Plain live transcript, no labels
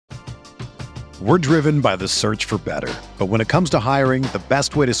We're driven by the search for better. But when it comes to hiring, the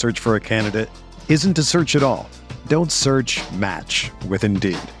best way to search for a candidate isn't to search at all. Don't search, match with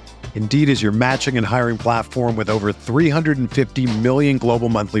Indeed. Indeed is your matching and hiring platform with over 350 million global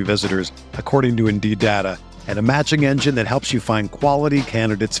monthly visitors, according to Indeed data, and a matching engine that helps you find quality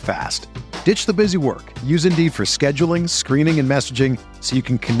candidates fast. Ditch the busy work. Use Indeed for scheduling, screening, and messaging so you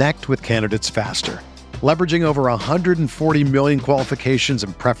can connect with candidates faster. Leveraging over 140 million qualifications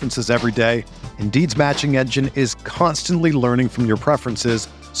and preferences every day, Indeed's matching engine is constantly learning from your preferences,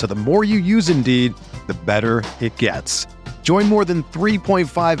 so the more you use Indeed, the better it gets. Join more than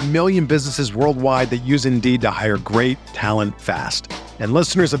 3.5 million businesses worldwide that use Indeed to hire great talent fast. And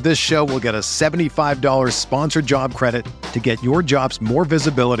listeners of this show will get a $75 sponsored job credit to get your jobs more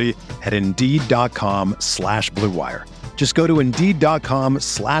visibility at Indeed.com/Blue Wire. Just go to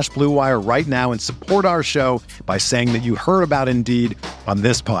Indeed.com/Blue Wire right now and support our show by saying that you heard about Indeed on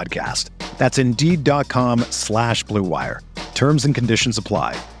this podcast. That's Indeed.com/Blue Wire. Terms and conditions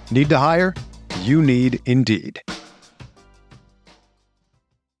apply. Need to hire? You need Indeed.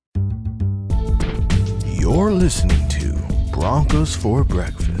 You're listening to Broncos for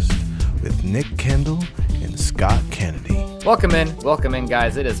Breakfast with Nick Kendall and Scott Kennedy. Welcome in,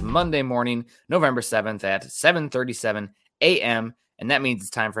 guys. It is Monday morning, November 7th at 7:37 a.m., and that means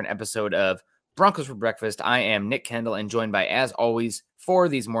it's time for an episode of Broncos for Breakfast. I am Nick Kendall and joined by, as always, for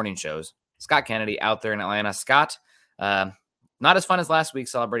these morning shows, Scott Kennedy out there in Atlanta. Scott, not as fun as last week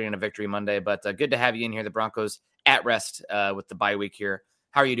celebrating a victory Monday, but good to have you in here. The Broncos at rest with the bye week here.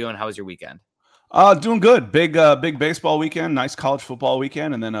 How are you doing? How was your weekend? Doing good. Big baseball weekend, nice college football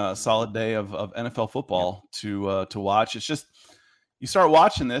weekend, and then a solid day of NFL football to watch. It's just, you start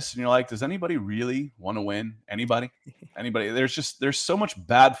watching this and you're like, does anybody really want to win? Anybody? There's so much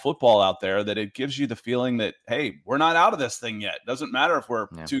bad football out there that it gives you the feeling that, hey, we're not out of this thing yet. Doesn't matter if we're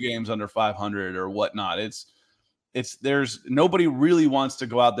 2 games under 500 or whatnot. There's nobody really wants to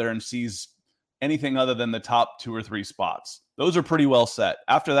go out there and seize anything other than the top 2 or 3 spots. Those are pretty well set.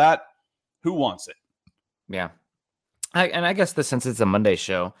 After that, who wants it? Yeah. I guess since it's a Monday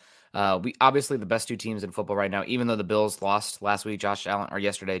show, we obviously the best 2 teams in football right now, even though the Bills lost last week,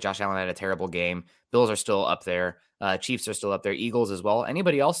 yesterday, Josh Allen had a terrible game. Bills are still up there. Chiefs are still up there. Eagles as well.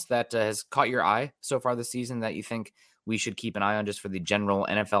 Anybody else that has caught your eye so far this season that you think we should keep an eye on just for the general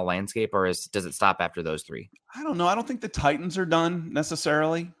NFL landscape, or does it stop after those 3? I don't know. I don't think the Titans are done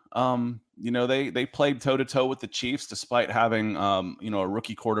necessarily. They played toe-to-toe with the Chiefs despite having, a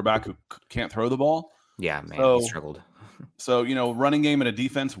rookie quarterback who can't throw the ball. Yeah, man, he struggled. So, running game and a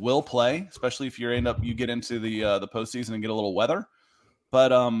defense will play, especially if you get into the postseason and get a little weather.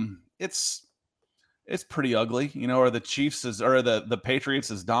 But it's pretty ugly. Are the Chiefs or the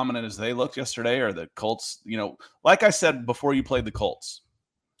Patriots as dominant as they looked yesterday, or the Colts? Like I said before you played the Colts,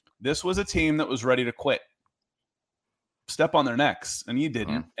 this was a team that was ready to quit. Step on their necks, and you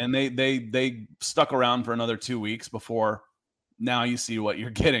didn't. Yeah. And they stuck around for another 2 weeks before now you see what you're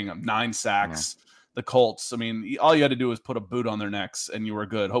getting. 9 sacks. Yeah. The Colts, I mean, all you had to do was put a boot on their necks and you were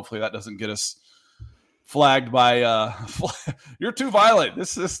good. Hopefully that doesn't get us flagged by you're too violent.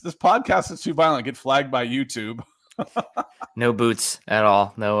 This podcast is too violent. Get flagged by YouTube. No boots at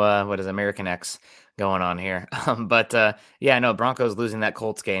all. No American X going on here. Broncos losing that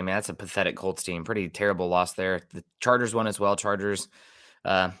Colts game, man. That's a pathetic Colts team. Pretty terrible loss there. The Chargers won as well. Chargers,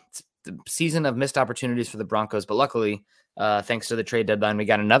 it's the season of missed opportunities for the Broncos, but luckily, thanks to the trade deadline, we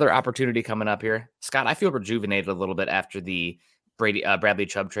got another opportunity coming up here. Scott, I feel rejuvenated a little bit after the Bradley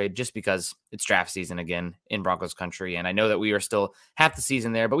Chubb trade, just because it's draft season again in Broncos country. And I know that we are still half the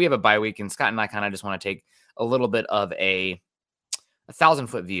season there, but we have a bye week, and Scott and I kind of just want to take a little bit of a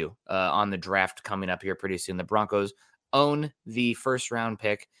 1,000-foot view on the draft coming up here pretty soon. The Broncos own the first round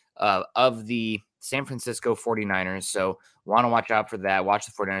pick of the San Francisco 49ers. So want to watch out for that. Watch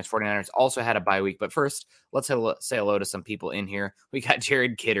the 49ers. 49ers also had a bye week. But first, let's say hello to some people in here. We got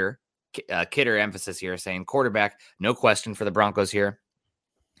Jared Kidder emphasis here, saying quarterback, no question for the Broncos here.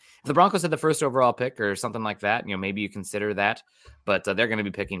 If the Broncos had the first overall pick or something like that, maybe you consider that. But they're going to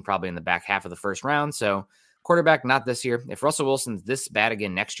be picking probably in the back half of the first round. So quarterback, not this year. If Russell Wilson's this bad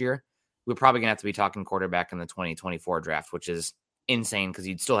again next year, we're probably going to have to be talking quarterback in the 2024 draft, which is insane because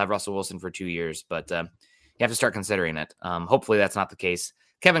you'd still have Russell Wilson for 2 years, but you have to start considering it. Hopefully that's not the case.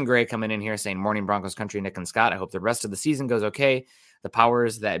 Kevin Gray coming in here saying, morning Broncos country, Nick and Scott. I hope the rest of the season goes okay. The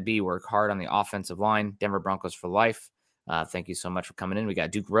powers that be work hard on the offensive line. Denver Broncos for life. Thank you so much for coming in. We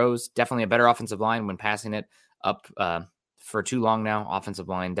got Duke Rose, definitely a better offensive line when passing it up for too long now. Offensive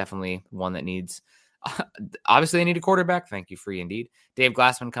line, definitely one that needs, obviously they need a quarterback. Thank you, free indeed. Dave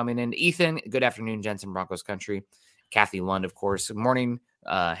Glassman coming in. Ethan, good afternoon, Jensen Broncos country. Kathy Lund, of course. Good morning,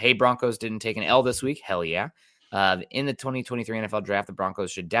 Hey, Broncos didn't take an L this week. Hell yeah. In the 2023 NFL draft, the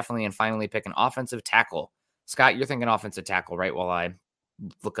Broncos should definitely and finally pick an offensive tackle. Scott, you're thinking offensive tackle, right? While I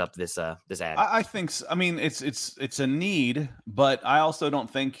look up this ad. I think so. I mean, it's a need, but I also don't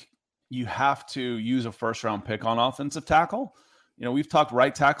think you have to use a first round pick on offensive tackle. You know, we've talked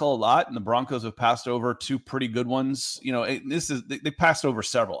right tackle a lot, and the Broncos have passed over two pretty good ones. You know, they passed over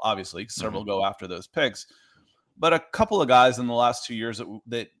several, obviously. Several go after those picks. But a couple of guys in the last 2 years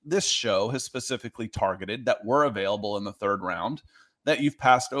that this show has specifically targeted that were available in the third round that you've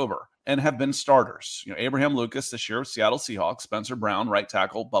passed over and have been starters. You know, Abraham Lucas this year, Seattle Seahawks, Spencer Brown, right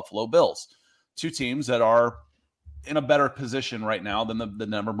tackle, Buffalo Bills. Two teams that are in a better position right now than the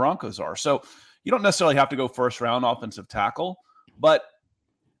Denver Broncos are. So you don't necessarily have to go first round offensive tackle, but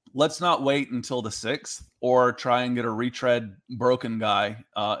let's not wait until the 6th or try and get a retread broken guy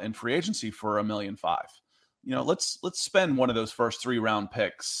in free agency for $1.5 million. You know, let's spend one of those first 3 round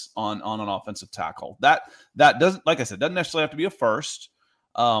picks on an offensive tackle. That doesn't, like I said, doesn't necessarily have to be a first,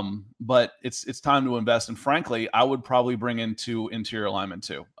 but it's time to invest. And frankly, I would probably bring in 2 interior linemen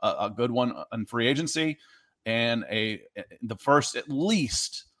too, a good one in free agency and the first at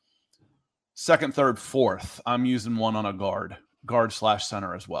least second, third, fourth. I'm using one on a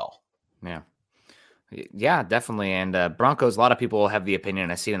guard/center as well. Yeah, definitely. And Broncos, a lot of people have the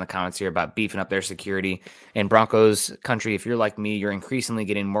opinion, I see it in the comments here, about beefing up their security. In Broncos country, if you're like me, you're increasingly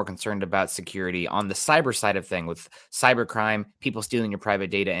getting more concerned about security on the cyber side of thing with cybercrime, people stealing your private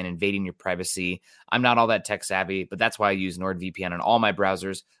data and invading your privacy. I'm not all that tech savvy, but that's why I use NordVPN on all my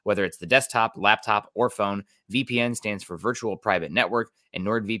browsers, whether it's the desktop, laptop, or phone. VPN stands for Virtual Private Network, and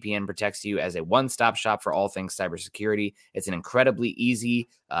NordVPN protects you as a one-stop shop for all things cybersecurity. It's an incredibly easy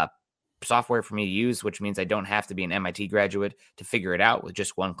software for me to use, which means I don't have to be an MIT graduate to figure it out. With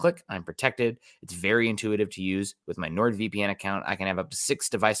just one click, I'm protected. It's very intuitive to use. With my NordVPN account, I can have up to 6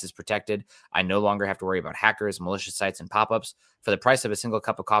 devices protected. I no longer have to worry about hackers, malicious sites, and pop-ups. For the price of a single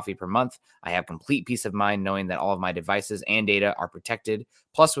cup of coffee per month, I have complete peace of mind knowing that all of my devices and data are protected.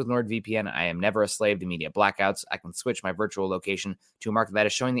 Plus, with NordVPN, I am never a slave to media blackouts. I can switch my virtual location to a market that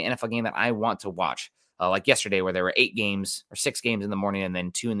is showing the NFL game that I want to watch. Like yesterday, where there were 8 games or 6 games in the morning and then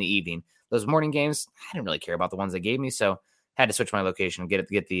 2 in the evening. Those morning games, I didn't really care about the ones they gave me, so had to switch my location and get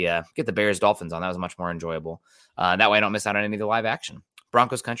the Bears Dolphins on. That was much more enjoyable. That way, I don't miss out on any of the live action.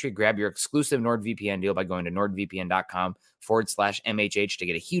 Broncos country, grab your exclusive NordVPN deal by going to nordvpn.com/MHH to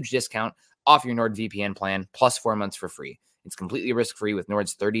get a huge discount off your NordVPN plan plus 4 months for free. It's completely risk-free with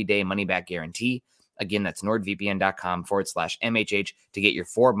Nord's 30-day money-back guarantee. Again, that's nordvpn.com/MHH to get your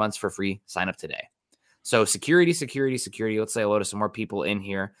 4 months for free. Sign up today. So security. Let's say hello to some more people in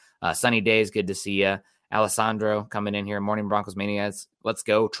here. Sunny Days, good to see you. Alessandro coming in here. Morning Broncos Manias. Let's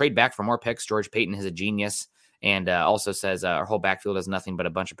go. Trade back for more picks. George Payton is a genius. And also says our whole backfield is nothing but a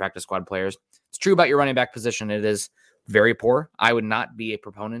bunch of practice squad players. It's true about your running back position. It is very poor. I would not be a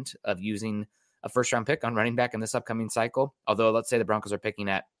proponent of using a first round pick on running back in this upcoming cycle. Although let's say the Broncos are picking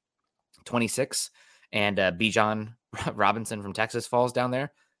at 26 and Bijan Robinson from Texas falls down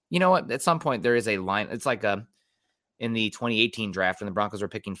there. You know what? At some point, there is a line. It's like in the 2018 draft when the Broncos were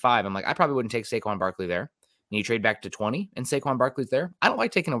picking 5. I'm like, I probably wouldn't take Saquon Barkley there. And you trade back to 20 and Saquon Barkley's there. I don't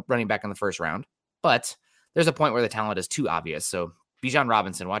like taking a running back in the first round, but there's a point where the talent is too obvious. So Bijan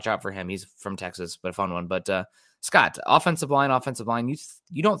Robinson, watch out for him. He's from Texas, but a fun one. But Scott, offensive line.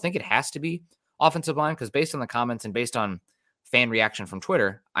 You don't think it has to be offensive line? Because based on the comments and based on fan reaction from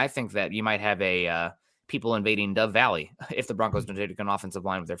Twitter, I think that you might have a people invading Dove Valley if the Broncos don't take an offensive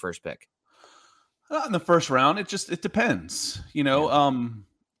line with their first pick. Not in the first round. It depends. You know,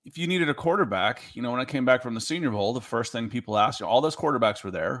 if you needed a quarterback, you know, when I came back from the Senior Bowl, the first thing people asked, all those quarterbacks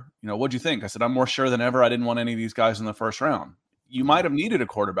were there. You know, what'd you think? I said, I'm more sure than ever. I didn't want any of these guys in the first round. You might have needed a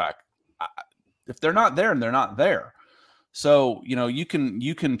quarterback. If they're not there, and they're not there. So, you know, you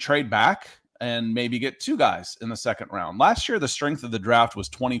can trade back and maybe get 2 guys in the second round. Last year, the strength of the draft was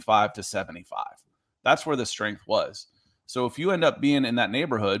 25 to 75. That's where the strength was. So if you end up being in that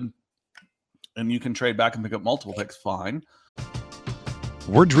neighborhood and you can trade back and pick up multiple picks, fine.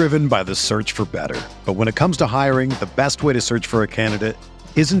 We're driven by the search for better. But when it comes to hiring, the best way to search for a candidate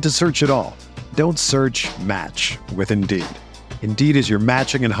isn't to search at all. Don't search, match with Indeed. Indeed is your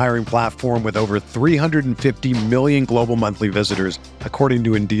matching and hiring platform with over 350 million global monthly visitors, according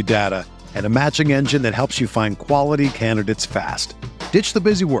to Indeed data, and a matching engine that helps you find quality candidates fast. Ditch the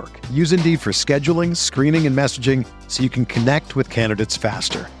busy work. Use Indeed for scheduling, screening, and messaging so you can connect with candidates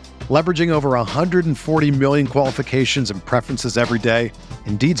faster. Leveraging over 140 million qualifications and preferences every day,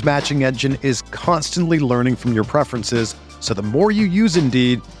 Indeed's matching engine is constantly learning from your preferences, so the more you use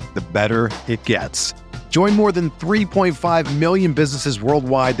Indeed, the better it gets. Join more than 3.5 million businesses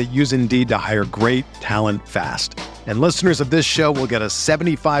worldwide that use Indeed to hire great talent fast. And listeners of this show will get a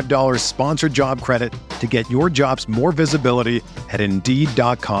 $75 sponsored job credit to get your jobs more visibility at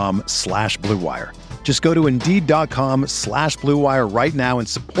Indeed.com/Blue Wire. Just go to Indeed.com/Blue Wire right now and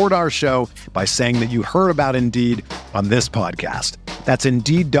support our show by saying that you heard about Indeed on this podcast. That's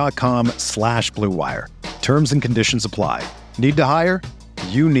Indeed.com/Blue Wire. Terms and conditions apply. Need to hire?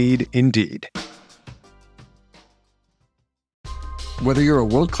 You need Indeed. Whether you're a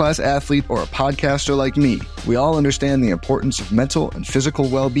world-class athlete or a podcaster like me, we all understand the importance of mental and physical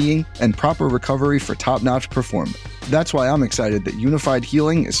well-being and proper recovery for top-notch performance. That's why I'm excited that Unified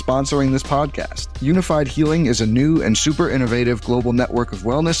Healing is sponsoring this podcast. Unified Healing is a new and super innovative global network of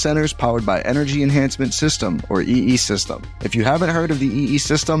wellness centers powered by Energy Enhancement System, or EE System. If you haven't heard of the EE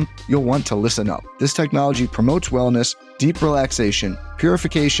System, you'll want to listen up. This technology promotes wellness, deep relaxation,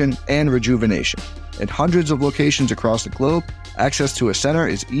 purification, and rejuvenation. At hundreds of locations across the globe, access to a center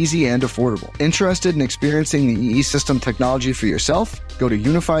is easy and affordable. Interested in experiencing the EE System technology for yourself? Go to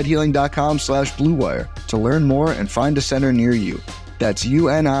unifiedhealing.com/Blue Wire to learn more and find a center near you. That's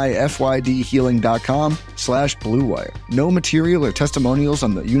UNIFYDhealing.com/Blue Wire. No material or testimonials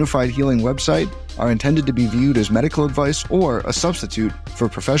on the Unified Healing website are intended to be viewed as medical advice or a substitute for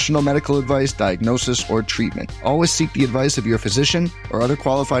professional medical advice, diagnosis, or treatment. Always seek the advice of your physician or other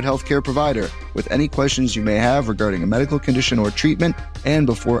qualified healthcare provider with any questions you may have regarding a medical condition or treatment and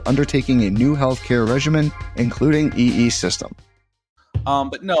before undertaking a new healthcare regimen, including EE System.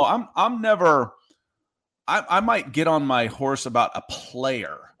 But no, I'm never. I might get on my horse about a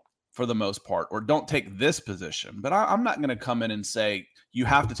player for the most part, or don't take this position, but I'm not going to come in and say you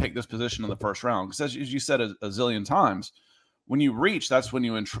have to take this position in the first round. Because as you said a zillion times, when you reach, that's when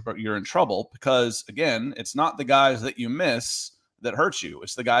you're in trouble, because again, it's not the guys that you miss that hurt you.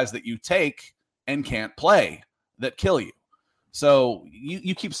 It's the guys that you take and can't play that kill you. So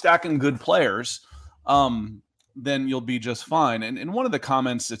you keep stacking good players, then you'll be just fine. And in one of the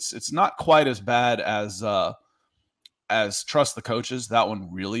comments, it's not quite as bad as trust the coaches. That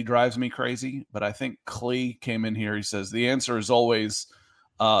one really drives me crazy. But I think Klee came in here. He says the answer is always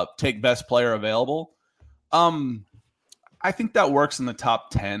take best player available. I think that works in the top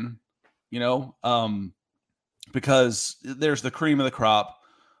 10, because there's the cream of the crop.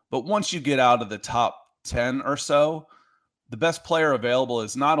 But once you get out of the top 10 or so, the best player available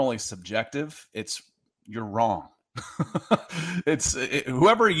is not only subjective, you're wrong.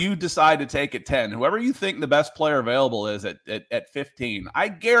 Whoever you decide to take at 10, whoever you think the best player available is at 15, I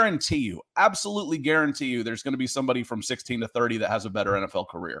guarantee you, absolutely guarantee you, there's going to be somebody from 16 to 30 that has a better NFL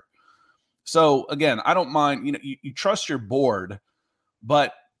career. So again, I don't mind, you trust your board,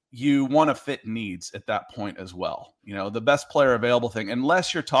 but you want to fit needs at that point as well. The best player available thing,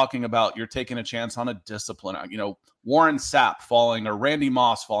 unless you're talking about you're taking a chance on a discipline, Warren Sapp falling or Randy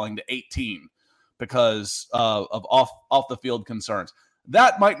Moss falling to 18 because of off the field concerns.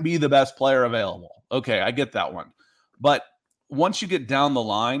 That might be the best player available. Okay, I get that one. But once you get down the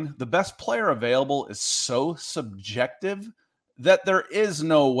line, the best player available is so subjective that there is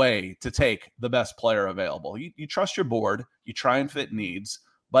no way to take the best player available. You trust your board, you try and fit needs,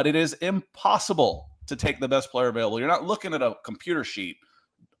 but it is impossible to take the best player available. You're not looking at a computer sheet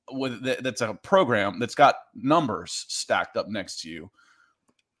that's a program that's got numbers stacked up next to you.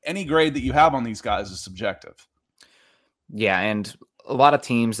 Any grade that you have on these guys is subjective. Yeah, and a lot of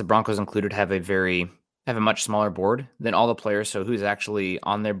teams, the Broncos included, have a much smaller board than all the players. So who's actually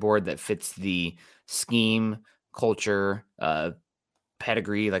on their board that fits the scheme, culture,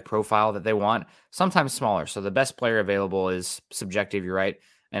 pedigree, like profile that they want, sometimes smaller. So the best player available is subjective. You're right.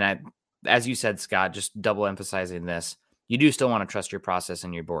 And as you said, Scott, just double emphasizing this, you do still want to trust your process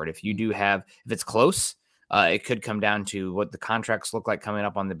and your board. If it's close, it could come down to what the contracts look like coming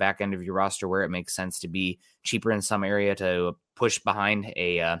up on the back end of your roster, where it makes sense to be cheaper in some area to push behind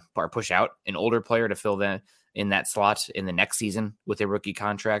or push out an older player to fill in that slot in the next season with a rookie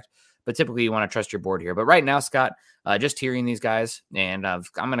contract. But typically you want to trust your board here. But right now, Scott, just hearing these guys, and I'm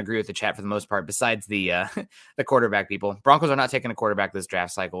going to agree with the chat for the most part, besides the quarterback people. Broncos are not taking a quarterback this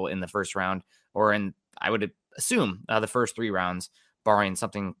draft cycle in the first round, or I would assume the first 3 rounds, barring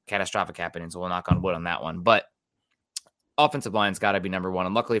something catastrophic happening. So we'll knock on wood on that one. But offensive line's got to be number one.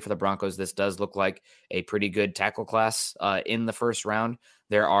 And luckily for the Broncos, this does look like a pretty good tackle class in the first round.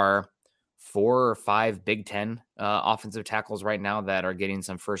 There are 4 or 5 Big Ten offensive tackles right now that are getting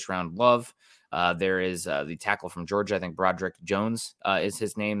some first round love. There is the tackle from Georgia, I think Broderick Jones is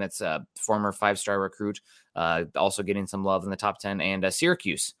his name. That's a former 5-star recruit, also getting some love in the top 10. And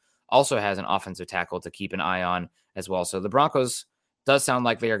Syracuse also has an offensive tackle to keep an eye on as well. So the Broncos does sound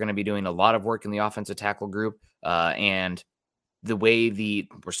like they are going to be doing a lot of work in the offensive tackle group. And the way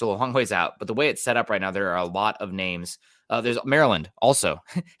we're still a long ways out, but the way it's set up right now, there are a lot of names. There's Maryland also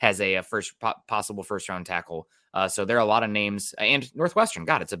has a possible first round tackle. So there are a lot of names, and Northwestern,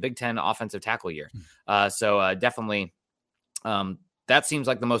 God, it's a Big Ten offensive tackle year. So definitely that seems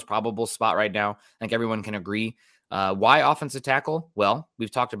like the most probable spot right now. I think everyone can agree. Why offensive tackle? Well,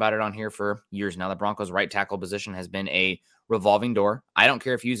 we've talked about it on here for years now. The Broncos' right tackle position has been a revolving door. I don't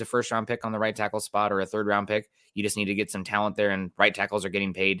care if you use a first-round pick on the right tackle spot or a third-round pick. You just need to get some talent there, and right tackles are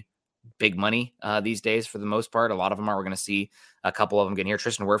getting paid big money these days for the most part. A lot of them are. We're going to see a couple of them getting here.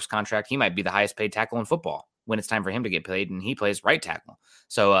 Tristan Wirfs' contract, he might be the highest-paid tackle in football when it's time for him to get paid, and he plays right tackle.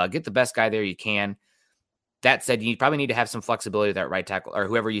 So get the best guy there you can. That said, you probably need to have some flexibility with that right tackle or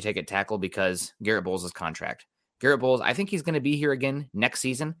whoever you take at tackle because Garrett Bowles' contract. Garrett Bowles, I think he's going to be here again next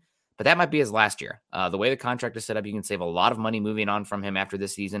season, but that might be his last year. The way the contract is set up, you can save a lot of money moving on from him after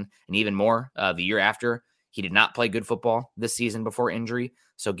this season and even more the year after. He did not play good football this season before injury.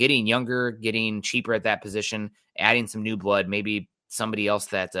 So getting younger, getting cheaper at that position, adding some new blood, maybe somebody else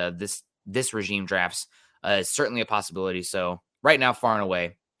that this regime drafts is certainly a possibility. So right now, far and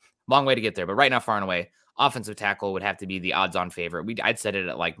away, long way to get there, but right now, far and away, offensive tackle would have to be the odds-on favorite. I'd set it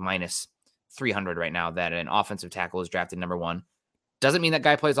at like minus 300 right now that an offensive tackle is drafted number one. Doesn't mean that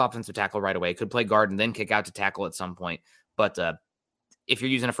guy plays offensive tackle right away. Could play guard and then kick out to tackle at some point. But if you're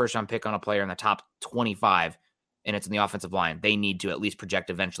using a first-round pick on a player in the top 25 and it's in the offensive line, they need to at least project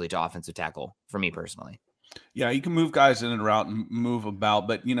eventually to offensive tackle, for me personally. Yeah, you can move guys in and out and move about,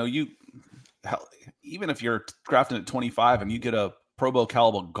 but even if you're drafting at 25 and you get a Pro Bowl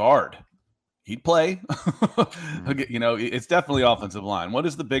caliber guard, he'd play. It's definitely offensive line. What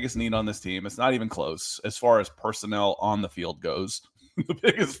is the biggest need on this team? It's not even close as far as personnel on the field goes.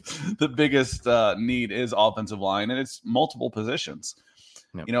 The biggest need is offensive line, and it's multiple positions.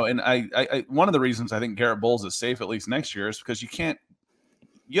 Yep. And I one of the reasons I think Garrett Bowles is safe at least next year is because you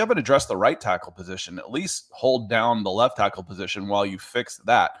haven't addressed the right tackle position. At least hold down the left tackle position while you fix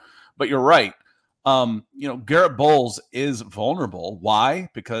that. But you're right. Garrett Bowles is vulnerable. Why?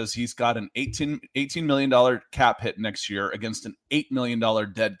 Because he's got an $18 million cap hit next year against an $8 million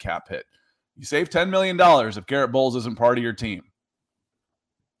dead cap hit. You save $10 million if Garrett Bowles isn't part of your team.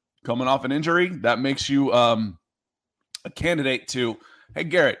 Coming off an injury, that makes you a candidate to, hey,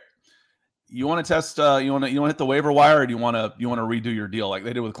 Garrett, you want to test, you want to hit the waiver wire, or do you want to redo your deal like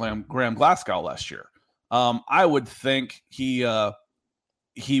they did with Graham Glasgow last year? I would think he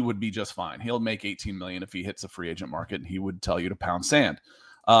would be just fine. He'll make $18 million if he hits the free agent market, and he would tell you to pound sand.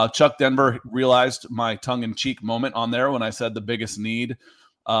 Chuck Denver realized my tongue-in-cheek moment on there when I said the biggest need,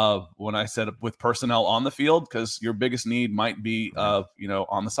 when I said with personnel on the field, because your biggest need might be,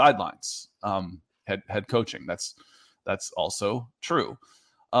 on the sidelines, head coaching. That's also true.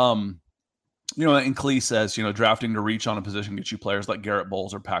 And Klee says, drafting to reach on a position gets you players like Garrett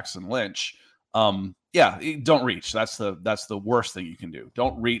Bowles or Paxton Lynch. Don't reach. That's the worst thing you can do.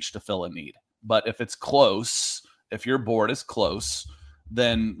 Don't reach to fill a need. But if it's close, if your board is close,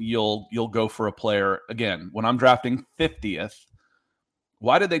 then you'll go for a player. Again, when I'm drafting 50th,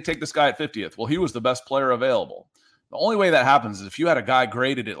 why did they take this guy at 50th? Well, he was the best player available. The only way that happens is if you had a guy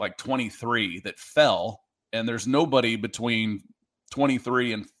graded at like 23 that fell, and there's nobody between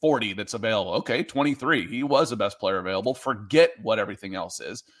 23 and 40 that's available. Okay, 23, he was the best player available. Forget what everything else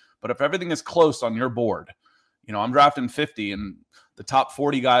is. But if everything is close on your board, I'm drafting 50 and the top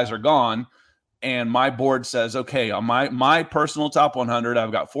 40 guys are gone, and my board says, okay, on my personal top 100,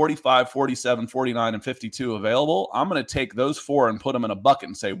 I've got 45, 47, 49, and 52 available. I'm going to take those four and put them in a bucket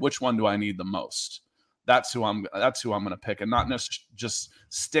and say, which one do I need the most? That's who I'm going to pick, and not just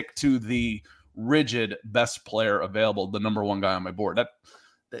stick to the rigid best player available, the number one guy on my board.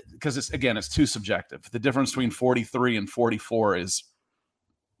 Because it's too subjective. The difference between 43 and 44 is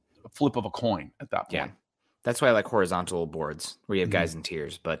a flip of a coin at that point. Yeah. That's why I like horizontal boards where you have guys in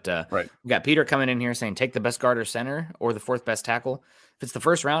tiers. But right. We got Peter coming in here saying, take the best guard or center or the fourth best tackle. If it's the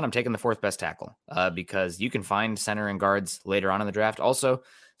first round, I'm taking the fourth best tackle because you can find center and guards later on in the draft. Also,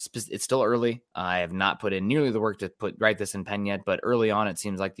 it's still early. I have not put in nearly the work to write this in pen yet, but early on, it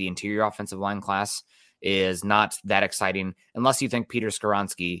seems like the interior offensive line class is not that exciting unless you think Peter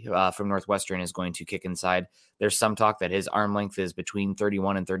Skoronski from Northwestern is going to kick inside. There's some talk that his arm length is between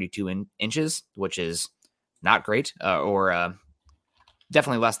 31 and 32 inches, which is not great, or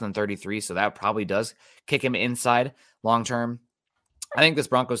definitely less than 33. So that probably does kick him inside long term. I think this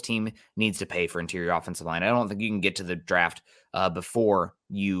Broncos team needs to pay for interior offensive line. I don't think you can get to the draft before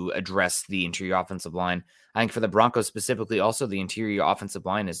you address the interior offensive line. I think for the Broncos specifically, also the interior offensive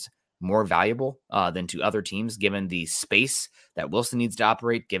line is more valuable than to other teams, given the space that Wilson needs to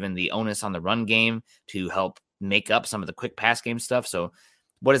operate, given the onus on the run game to help make up some of the quick pass game stuff. So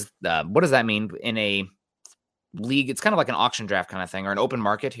what does that mean in a league? It's kind of like an auction draft kind of thing, or an open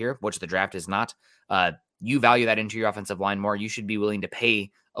market here, which the draft is not. You value that interior offensive line more. You should be willing to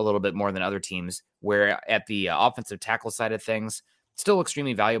pay a little bit more than other teams, where at the offensive tackle side of things, still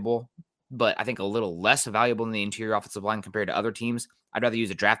extremely valuable, but I think a little less valuable in the interior offensive line compared to other teams. I'd rather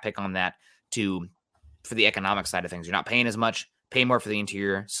use a draft pick on that for the economic side of things. You're not paying as much, pay more for the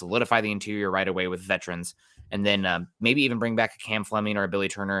interior, solidify the interior right away with veterans, and then maybe even bring back a Cam Fleming or a Billy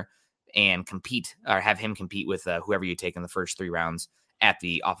Turner and compete, or have him compete with whoever you take in the first 3 rounds at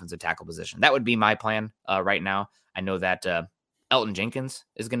the offensive tackle position. That would be my plan right now. I know that Elton Jenkins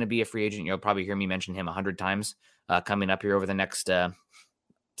is going to be a free agent. You'll probably hear me mention him 100 times coming up here over the next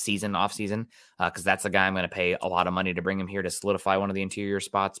off season, because that's the guy I'm going to pay a lot of money to bring him here to solidify one of the interior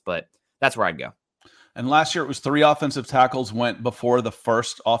spots, but that's where I'd go. And last year it was 3 offensive tackles went before the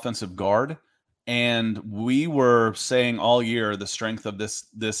first offensive guard. And we were saying all year the strength of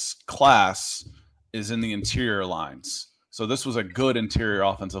this class is in the interior lines. So this was a good interior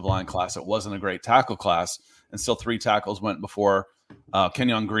offensive line class. It wasn't a great tackle class. And still 3 tackles went before.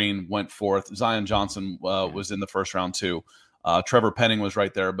 Kenyon Green went 4th. Zion Johnson was in the first round too. Trevor Penning was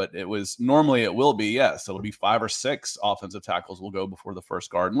right there, but it will be, yes, it'll be 5 or 6 offensive tackles will go before the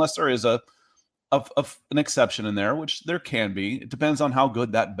first guard, unless there is an exception in there, which there can be. It depends on how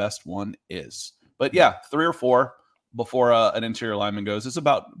good that best one is. But yeah, 3 or 4 before an interior lineman goes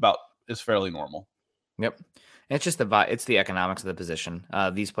is fairly normal. Yep. And it's just it's the economics of the position.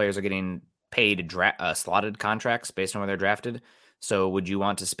 These players are getting paid slotted contracts based on where they're drafted. So would you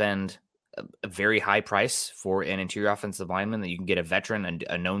want to spend a very high price for an interior offensive lineman that you can get a veteran and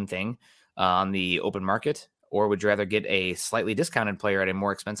a known thing on the open market? Or would you rather get a slightly discounted player at a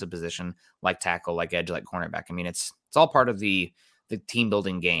more expensive position like tackle, like edge, like cornerback? I mean, it's all part of the team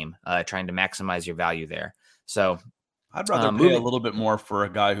building game, trying to maximize your value there. So I'd rather pay a little bit more for a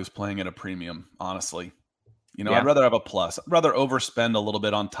guy who's playing at a premium, honestly. I'd rather have a plus. I'd rather overspend a little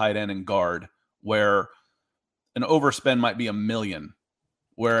bit on tight end and guard, where an overspend might be $1 million,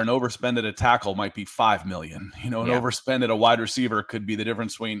 where an overspend at a tackle might be $5 million. An overspend at a wide receiver could be the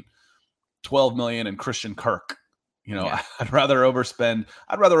difference between $12 million and Christian Kirk. I'd rather overspend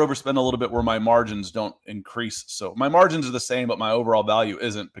a little bit where my margins don't increase. So my margins are the same, but my overall value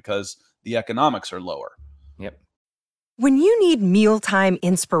isn't, because the economics are lower. Yep. When you need mealtime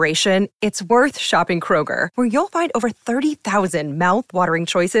inspiration, it's worth shopping Kroger, where you'll find over 30,000 mouth-watering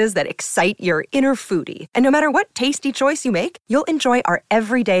choices that excite your inner foodie. And no matter what tasty choice you make, you'll enjoy our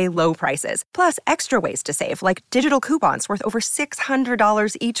everyday low prices, plus extra ways to save, like digital coupons worth over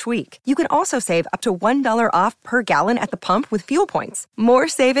 $600 each week. You can also save up to $1 off per gallon at the pump with fuel points. More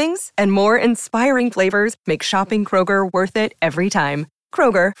savings and more inspiring flavors make shopping Kroger worth it every time.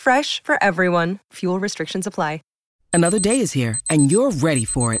 Kroger, fresh for everyone. Fuel restrictions apply. Another day is here, and you're ready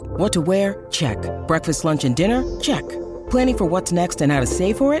for it. What to wear? Check. Breakfast, lunch, and dinner? Check. Planning for what's next and how to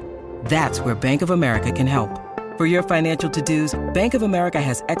save for it? That's where Bank of America can help. For your financial to-dos, Bank of America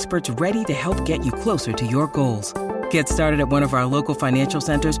has experts ready to help get you closer to your goals. Get started at one of our local financial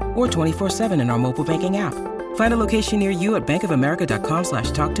centers or 24/7 in our mobile banking app. Find a location near you at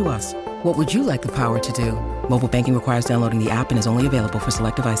bankofamerica.com/talktous. What would you like the power to do? Mobile banking requires downloading the app and is only available for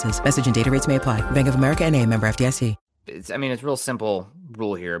select devices. Message and data rates may apply. Bank of America NA, member FDIC. It's real simple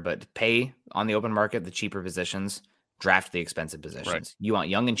rule here, but pay on the open market the cheaper positions, draft the expensive positions. Right. You want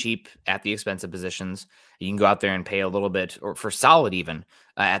young and cheap at the expensive positions. You can go out there and pay a little bit, or for solid even,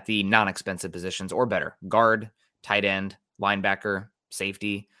 at the non-expensive positions or better. Guard, tight end, linebacker,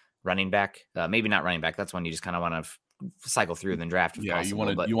 safety, running back. Maybe not running back. That's when you just kind of want to cycle through and then draft. If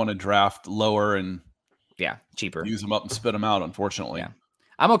possible, you want to draft lower and cheaper. Use them up and spit them out, unfortunately. Yeah.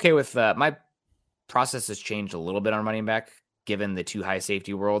 I'm okay with my process has changed a little bit on running back, given the 2 high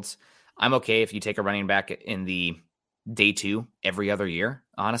safety worlds. I'm okay if you take a running back in the day 2 every other year,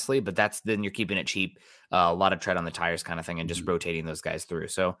 honestly, but then you're keeping it cheap, a lot of tread on the tires kind of thing, and just rotating those guys through.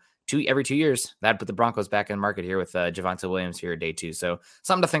 So every 2 years, that put the Broncos back in market here with Javonte Williams here at day 2. So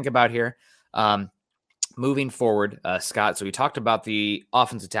something to think about here. Moving forward, Scott, so we talked about the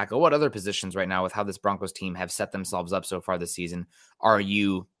offensive tackle. What other positions right now, with how this Broncos team have set themselves up so far this season, are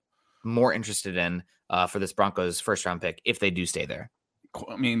you more interested in for this Broncos first-round pick if they do stay there?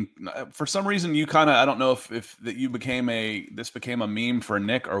 I mean, for some reason, you kind of, I don't know if that you became this became a meme for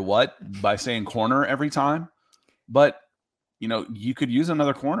Nick or what, by saying corner every time, but you could use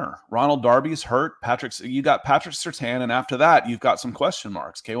another corner. Ronald Darby's hurt. You got Patrick Surtain, and after that, you've got some question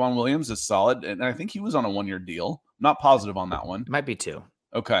marks. K'Waun Williams is solid, and I think he was on a 1-year deal. Not positive on that one. Might be 2.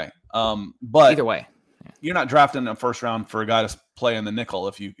 Okay. But either way, you're not drafting a first round for a guy to play in the nickel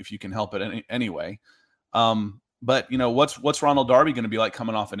if you can help it anyway. But what's Ronald Darby going to be like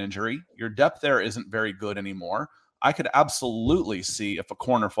coming off an injury? Your depth there isn't very good anymore. I could absolutely see if a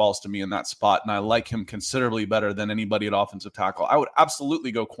corner falls to me in that spot, and I like him considerably better than anybody at offensive tackle. I would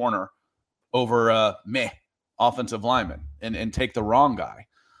absolutely go corner over offensive lineman and take the wrong guy.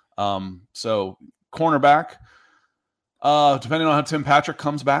 So cornerback, depending on how Tim Patrick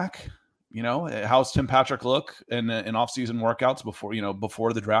comes back, how's Tim Patrick look in off-season workouts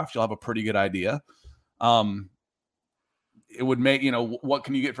before the draft, you'll have a pretty good idea. It would make, what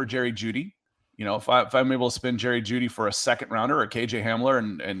can you get for Jerry Jeudy? If I'm able to spend Jerry Jeudy for a second rounder or KJ Hamler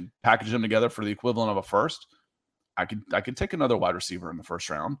and package them together for the equivalent of a first, I could take another wide receiver in the first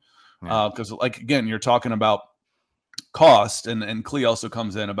round. Because again, you're talking about cost, and Klee also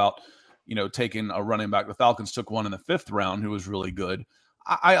comes in about, taking a running back. The Falcons took one in the 5th round who was really good.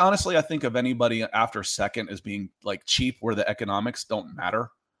 I honestly, I think of anybody after second as being like cheap, where the economics don't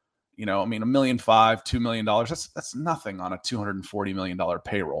matter. $1.5 million, $2 million, that's nothing on a $240 million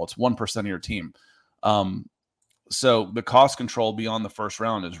payroll. It's 1% of your team. So the cost control beyond the first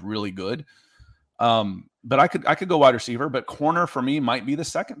round is really good. But I could go wide receiver, but corner for me might be the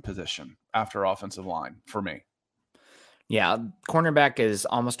second position after offensive line for me. Yeah, cornerback is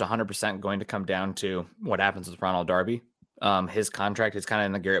almost 100% going to come down to what happens with Ronald Darby. His contract is kind of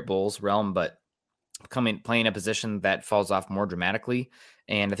in the Garrett Bowles realm, but playing a position that falls off more dramatically.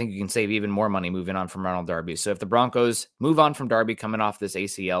 And I think you can save even more money moving on from Ronald Darby. So if the Broncos move on from Darby coming off this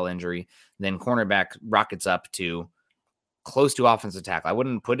ACL injury, then cornerback rockets up to close to offensive tackle. I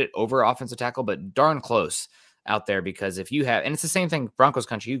wouldn't put it over offensive tackle, but darn close out there, because if you have, and it's the same thing, Broncos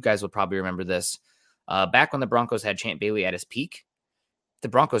country, you guys will probably remember this. Back when the Broncos had Champ Bailey at his peak, the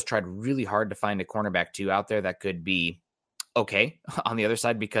Broncos tried really hard to find a cornerback too out there that could be okay on the other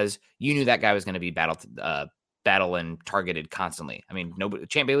side, because you knew that guy was going to be battle and targeted constantly.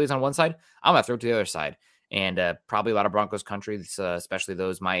 Champ Bailey's on one side, I'm going to throw it to the other side. And probably a lot of Broncos country, especially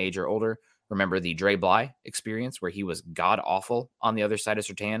those my age or older, remember the Dre Bly experience where he was god-awful on the other side of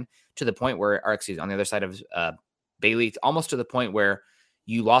Surtain, to the point where, on the other side of Bailey, almost to the point where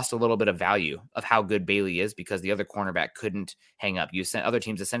you lost a little bit of value of how good Bailey is because the other cornerback couldn't hang up. Other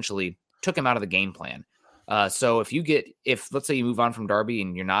teams essentially took him out of the game plan. So if let's say you move on from Darby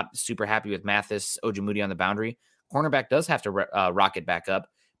and you're not super happy with Mathis, Ojemudia on the boundary, cornerback does have to rocket back up,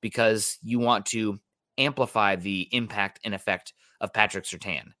 because you want to amplify the impact and effect of Patrick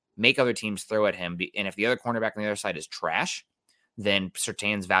Surtain. Make other teams throw at him. And if the other cornerback on the other side is trash, then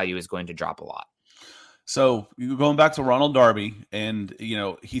Surtain's value is going to drop a lot. So going back to Ronald Darby, and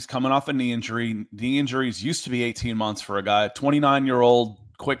he's coming off a knee injury. Knee injuries used to be 18 months for a guy, 29-year-old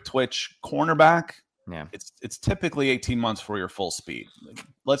quick twitch cornerback. Yeah, it's typically 18 months for your full speed.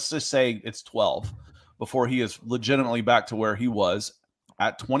 Let's just say it's 12 before he is legitimately back to where he was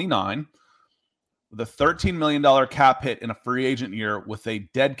at 29. The $13 million cap hit in a free agent year with a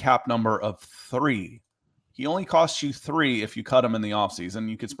dead cap number of 3. He only costs you 3 if you cut him in the offseason.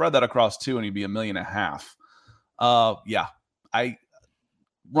 You could spread that across 2 and he'd be $1.5 million.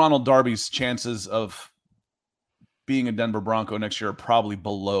 Ronald Darby's chances of being a Denver Bronco next year are probably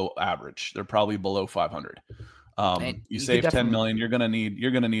below average. They're probably below 500. You save $10 million. You're going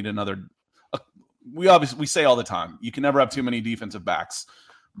to need another. We say all the time, you can never have too many defensive backs,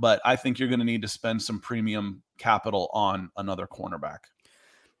 but I think you're going to need to spend some premium capital on another cornerback.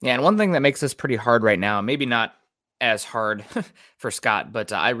 Yeah, and one thing that makes this pretty hard right now, maybe not as hard for Scott,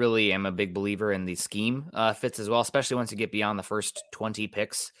 but I really am a big believer in the scheme fits as well, especially once you get beyond the first 20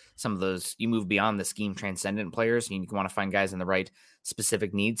 picks. Some of those, you move beyond the scheme transcendent players, and you want to find guys in the right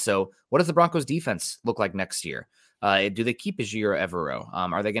specific needs. So what does the Broncos defense look like next year? Do they keep Ejiro Evero?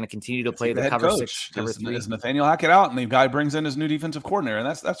 Are they going to continue to play the cover 6, cover 3? Is Nathaniel Hackett out, and the guy brings in his new defensive coordinator? And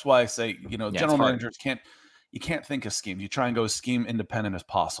that's why I say, general managers can't think of scheme. You try and go as scheme independent as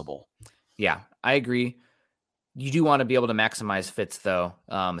possible. Yeah, I agree. You do want to be able to maximize fits, though,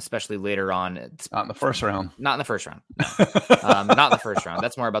 especially later on. It's not in the first round. Not in the first round. Not in the first round.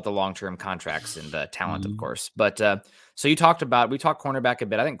 That's more about the long-term contracts and the talent, of course. But so we talked cornerback a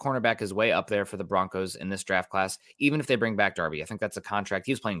bit. I think cornerback is way up there for the Broncos in this draft class, even if they bring back Darby. I think that's a contract.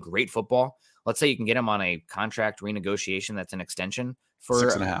 He was playing great football. Let's say you can get him on a contract renegotiation that's an extension for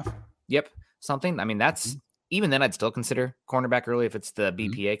 6.5. Yep, something. I mean, that's even then I'd still consider cornerback early if it's the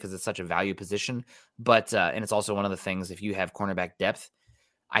BPA, because it's such a value position. But and it's also one of the things, if you have cornerback depth,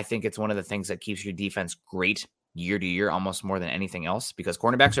 I think it's one of the things that keeps your defense great year to year, almost more than anything else, because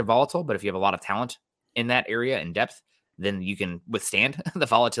cornerbacks are volatile. But if you have a lot of talent in that area and depth, then you can withstand the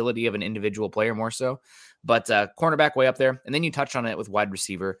volatility of an individual player more so. But cornerback way up there. And then you touched on it with wide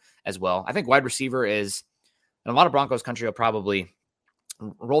receiver as well. I think wide receiver is, and a lot of Broncos country will probably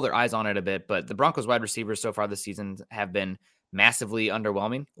roll their eyes on it a bit, but the Broncos wide receivers so far this season have been massively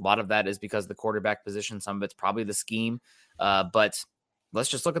underwhelming. A lot of that is because of the quarterback position. Some of it's probably the scheme. But let's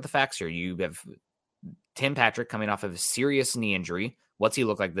just look at the facts here. You have Tim Patrick coming off of a serious knee injury. What's he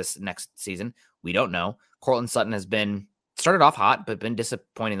look like this next season? We don't know. Courtland Sutton has been started off hot, but been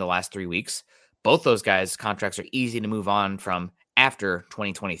disappointing the last 3 weeks. Both those guys' contracts are easy to move on from after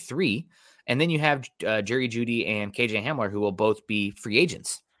 2023. And then you have Jerry Jeudy and KJ Hamler, who will both be free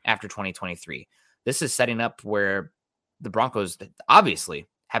agents after 2023. This is setting up where the Broncos obviously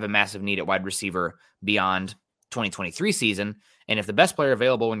have a massive need at wide receiver beyond 2023 season. And if the best player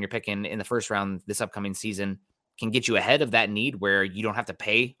available when you're picking in the first round this upcoming season can get you ahead of that need where you don't have to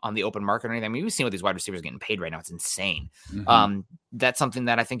pay on the open market or anything. I mean, we've seen what these wide receivers getting paid right now. It's insane. That's something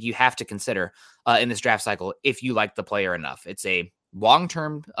that I think you have to consider in this draft cycle if you like the player enough. It's a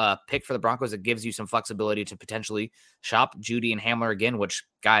long-term pick for the Broncos. It gives you some flexibility to potentially shop Jeudy and Hamler again, which,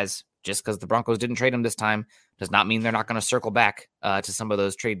 guys, just because the Broncos didn't trade them this time does not mean they're not going to circle back to some of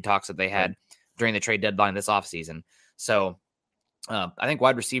those trade talks that they had during the trade deadline this offseason. So I think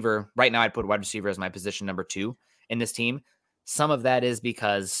wide receiver, right now I'd put wide receiver as my position number 2 in this team. Some of that is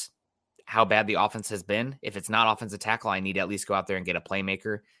because how bad the offense has been. If it's not offensive tackle, I need to at least go out there and get a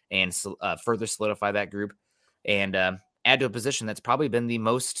playmaker and further solidify that group and add to a position that's probably been the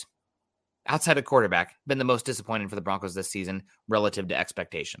most, outside of quarterback, been the most disappointing for the Broncos this season relative to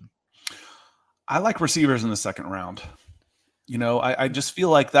expectation. I like receivers in the second round. You know, I just feel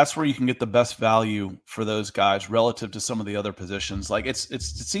like that's where you can get the best value for those guys relative to some of the other positions. Like it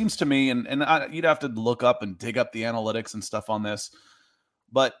seems to me, and you'd have to look up and dig up the analytics and stuff on this,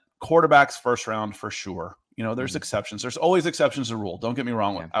 but quarterbacks first round for sure. You know, there's exceptions. There's always exceptions to the rule. Don't get me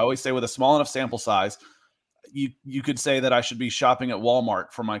wrong. I always say with a small enough sample size, you could say that I should be shopping at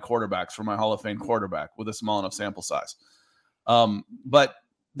Walmart for my quarterbacks, for my Hall of Fame quarterback with a small enough sample size. But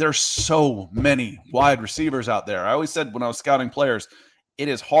there's so many wide receivers out there. I always said when I was scouting players, it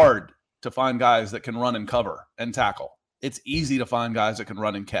is hard to find guys that can run and cover and tackle. It's easy to find guys that can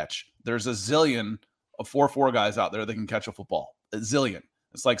run and catch. There's a zillion of 4-4 guys out there that can catch a football. A zillion.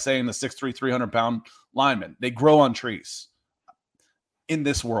 It's like saying the 6'3", 300-pound linemen. They grow on trees. In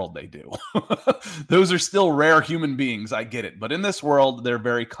this world, they do. Those are still rare human beings. I get it. But in this world, they're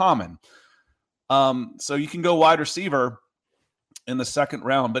very common. So you can go wide receiver in the second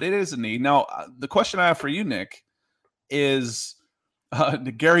round, but it is a need. Now, the question I have for you, Nick, is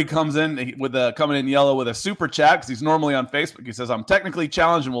Gary comes in with coming in yellow with a super chat because he's normally on Facebook. He says, "I'm technically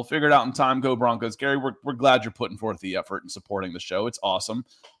challenged and we'll figure it out in time. Go Broncos." Gary, we're glad you're putting forth the effort and supporting the show. It's awesome.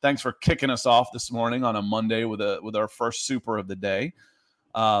 Thanks for kicking us off this morning on a Monday with our first super of the day.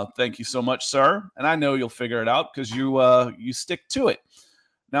 Thank you so much, sir. And I know you'll figure it out because you stick to it.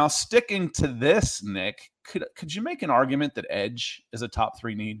 Now, sticking to this, Nick, could you make an argument that edge is a top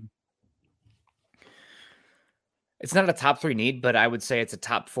 3 need? It's not a top 3 need, but I would say it's a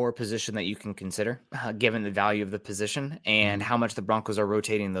top 4 position that you can consider, given the value of the position and how much the Broncos are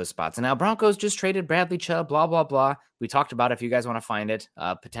rotating those spots. And now Broncos just traded Bradley Chubb, blah, blah, blah. We talked about it, if you guys want to find it,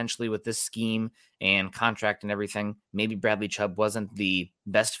 potentially with this scheme and contract and everything, maybe Bradley Chubb wasn't the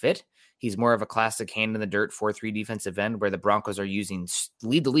best fit. He's more of a classic hand in the dirt 4-3 defensive end where the Broncos are using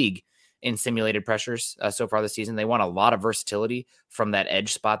lead the league in simulated pressures so far this season. They want a lot of versatility from that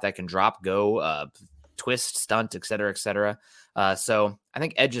edge spot that can drop, go, twist, stunt, et cetera, et cetera. So I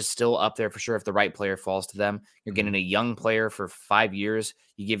think edge is still up there for sure if the right player falls to them. You're getting a young player for 5 years.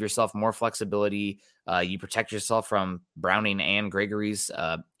 You give yourself more flexibility. You protect yourself from Browning and Gregory's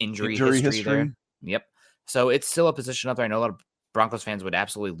injury history there. Yep. So it's still a position up there. I know a lot of Broncos fans would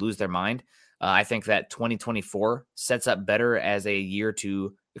absolutely lose their mind. I think that 2024 sets up better as a year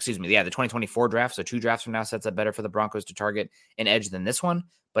to, the 2024 draft, so 2 drafts from now, sets up better for the Broncos to target an edge than this one.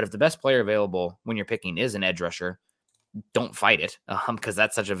 But if the best player available when you're picking is an edge rusher, don't fight it because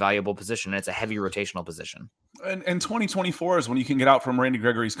that's such a valuable position and it's a heavy rotational position. And 2024 is when you can get out from Randy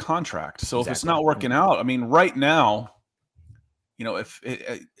Gregory's contract. So If it's not working out, I mean, right now, you know, if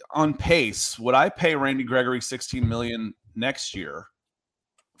on pace, would I pay Randy Gregory $16 million next year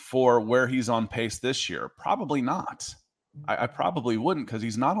for where he's on pace this year? Probably not. I probably wouldn't because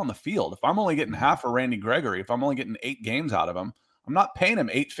he's not on the field. If I'm only getting half of Randy Gregory, if I'm only getting 8 games out of him, I'm not paying him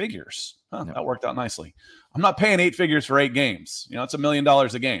 8 figures. No. That worked out nicely. I'm not paying 8 figures for 8 games. You know, it's $1 million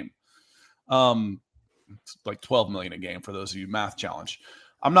a game. It's like $12 million a game for those of you math challenge.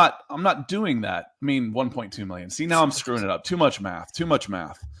 I'm not doing that. I mean, 1.2 million. See, now I'm screwing it up. Too much math.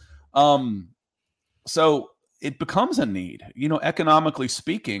 So it becomes a need. Economically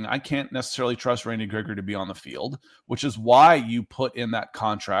speaking, I can't necessarily trust Randy Gregory to be on the field, which is why you put in that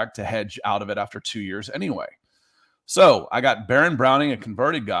contract to hedge out of it after 2 years anyway. So I got Baron Browning, a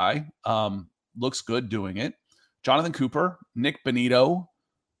converted guy, looks good doing it. Jonathan Cooper, Nick Benito,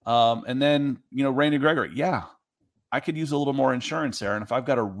 and then, Randy Gregory. Yeah, I could use a little more insurance there. And if I've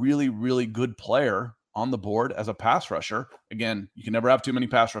got a really, really good player on the board as a pass rusher, again, you can never have too many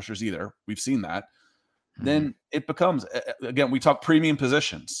pass rushers either. We've seen that. Then it becomes, again, we talk premium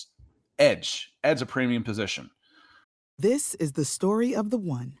positions. Edge a premium position. This is the story of the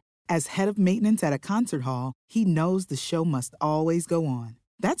one. As head of maintenance at a concert hall, he knows the show must always go on.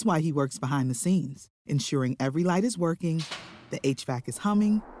 That's why he works behind the scenes, ensuring every light is working, the HVAC is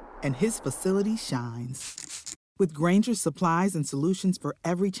humming, and his facility shines. With Grainger's supplies and solutions for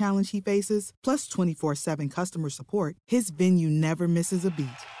every challenge he faces, plus 24/7 customer support, his venue never misses a beat.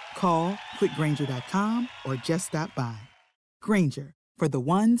 Call quickgrainger.com or just stop by. Grainger, for the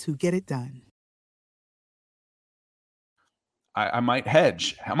ones who get it done. I might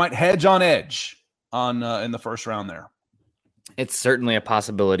hedge. I might hedge on edge in the first round there. It's certainly a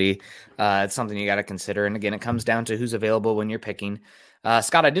possibility. It's something you got to consider. And again, it comes down to who's available when you're picking.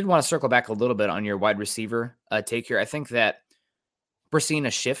 Scott, I did want to circle back a little bit on your wide receiver take here. I think that we're seeing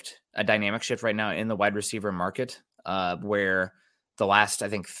a dynamic shift right now in the wide receiver market where the last, I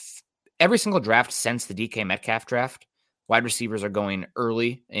think, every single draft since the DK Metcalf draft, wide receivers are going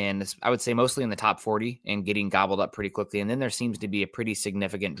early, and I would say mostly in the top 40 and getting gobbled up pretty quickly. And then there seems to be a pretty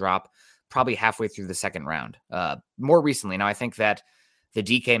significant drop probably halfway through the second round. More recently, now I think that the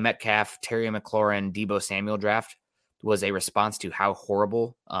DK Metcalf, Terry McLaurin, Deebo Samuel draft was a response to how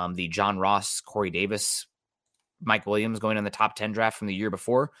horrible the John Ross, Corey Davis, Mike Williams going in the top 10 draft from the year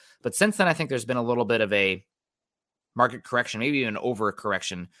before. But since then, I think there's been a little bit of a market correction, maybe even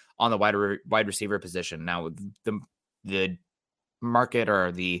overcorrection on the wide receiver position. Now, the market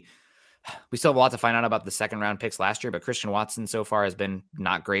we still have a lot to find out about the second round picks last year, but Christian Watson so far has been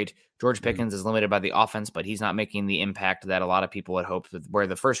not great. George Pickens is limited by the offense, but he's not making the impact that a lot of people had hoped. Where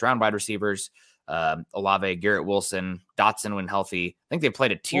the first round wide receivers, Olave, Garrett Wilson, Dotson when healthy, I think they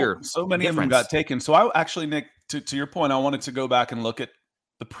played a tier. Well, so many of them got taken. So I actually, Nick, to your point, I wanted to go back and look at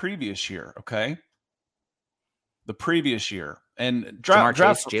the previous year. Okay. The previous year. And draft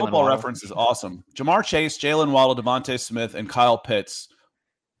for Football Reference is awesome. Jamar Chase, Jalen Waddle, Devontae Smith, and Kyle Pitts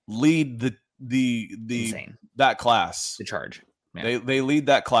lead that class. The charge. Yeah. They lead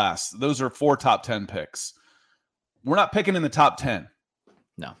that class. Those are 4 top 10 picks. We're not picking in the top 10.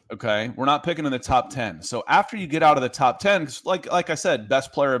 No. Okay. We're not picking in the top 10. So after you get out of the top 10, because like I said,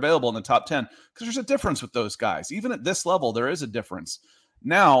 best player available in the top 10, because there's a difference with those guys. Even at this level, there is a difference.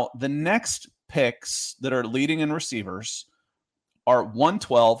 Now, the next picks that are leading in receivers are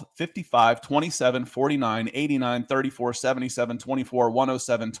 112, 55, 27, 49, 89, 34, 77, 24,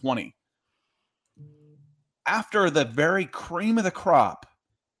 107, 20. After the very cream of the crop,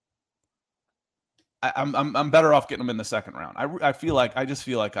 I'm better off getting them in the second round. I just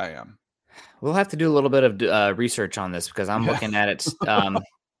feel like I am. We'll have to do a little bit of research on this because I'm looking at it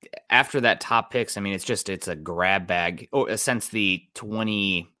after that top picks. I mean, it's a grab bag since the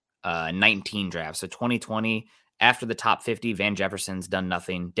 2019 draft. So 2020, after the top 50, Van Jefferson's done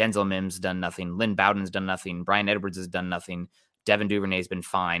nothing. Denzel Mims done nothing. Lynn Bowden's done nothing. Bryan Edwards has done nothing. Devin Duvernay's been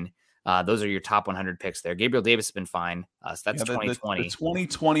fine. Those are your top 100 picks there. Gabriel Davis has been fine. So that's 2020. The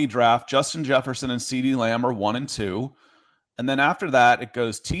 2020 draft, Justin Jefferson and CeeDee Lamb are 1 and 2. And then after that, it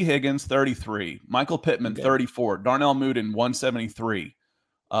goes T. Higgins, 33. Michael Pittman, 34. Darnell Mooney, 173.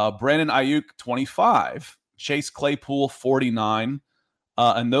 Brandon Ayuk, 25. Chase Claypool, 49.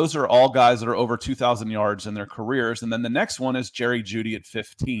 And those are all guys that are over 2,000 yards in their careers. And then the next one is Jerry Jeudy at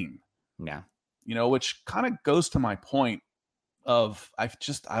 15. Yeah. Which kind of goes to my point of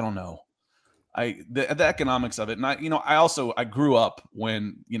I don't know. The economics of it. And I grew up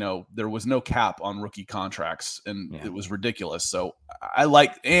when, there was no cap on rookie contracts and it was ridiculous. So I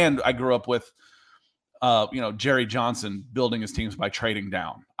grew up with, Jerry Johnson building his teams by trading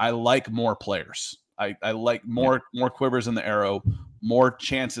down. I like more players. I like more quivers in the arrow, more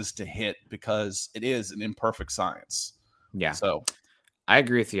chances to hit because it is an imperfect science. Yeah. So I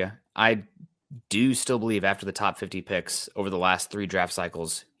agree with you. I do still believe after the top 50 picks over the last 3 draft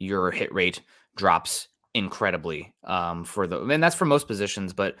cycles, your hit rate drops incredibly and that's for most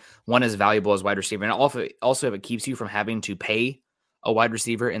positions, but one is valuable as wide receiver. And also if it keeps you from having to pay a wide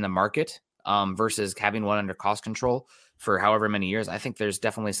receiver in the market versus having one under cost control for however many years, I think there's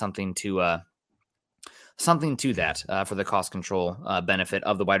definitely something to that for the cost control benefit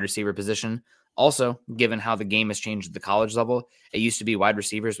of the wide receiver position. Also, given how the game has changed at the college level, it used to be wide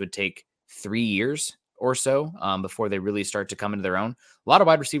receivers would take 3 years or so before they really start to come into their own. A lot of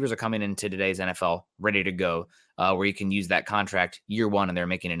wide receivers are coming into today's NFL ready to go, where you can use that contract year one and they're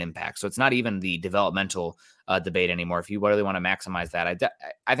making an impact. So it's not even the developmental debate anymore. If you really want to maximize that,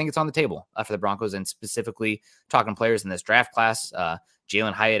 I think it's on the table for the Broncos, and specifically talking players in this draft class.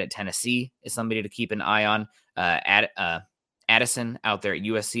 Jalen Hyatt at Tennessee is somebody to keep an eye on. Addison out there at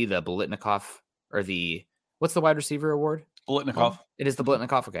USC, the Biletnikoff, or what's the wide receiver award? Biletnikoff. It is the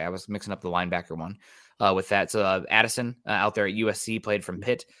Biletnikoff. Okay, I was mixing up the linebacker one with that. So Addison out there at USC, played from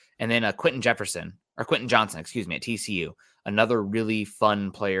Pitt. And then Quentin Johnson, at TCU. Another really fun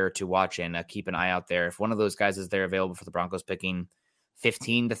player to watch and keep an eye out there. If one of those guys is there available for the Broncos picking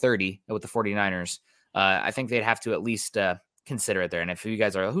 15 to 30 with the 49ers, I think they'd have to at least consider it there. And if you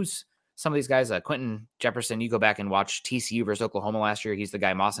guys are, who's some of these guys, Quentin Jefferson, you go back and watch TCU versus Oklahoma last year. He's the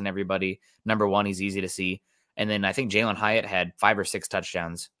guy mossing everybody. Number one, he's easy to see. And then I think Jalen Hyatt had 5 or 6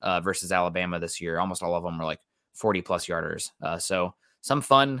 touchdowns versus Alabama this year. Almost all of them were like 40-plus yarders. So some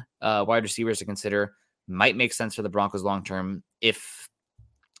fun wide receivers to consider. Might make sense for the Broncos long-term if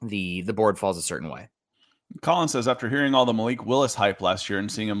the board falls a certain way. Colin says, after hearing all the Malik Willis hype last year and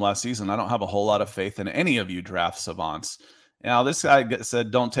seeing him last season, I don't have a whole lot of faith in any of you draft savants. Now, this guy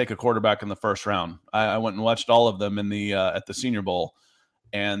said, don't take a quarterback in the first round. I went and watched all of them in the at the Senior Bowl,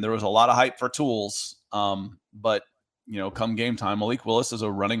 and there was a lot of hype for tools. But, come game time, Malik Willis is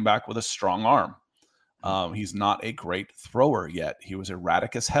a running back with a strong arm. He's not a great thrower yet. He was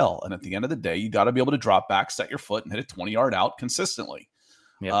erratic as hell. And at the end of the day, you got to be able to drop back, set your foot, and hit a 20-yard out consistently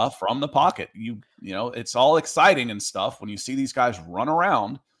from the pocket. It's all exciting and stuff when you see these guys run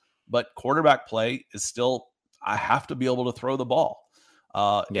around, but quarterback play is still, I have to be able to throw the ball.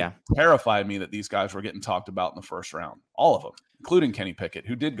 It terrified me that these guys were getting talked about in the first round. All of them, including Kenny Pickett,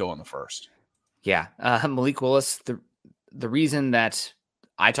 who did go in the first. Yeah. Malik Willis, the reason that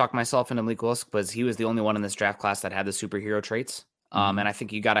I talked myself into Malik Willis was he was the only one in this draft class that had the superhero traits. And I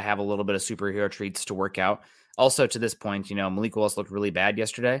think you got to have a little bit of superhero traits to work out. Also, to this point, Malik Willis looked really bad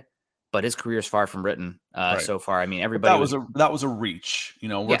yesterday, but his career is far from written so far. I mean, everybody that was a reach.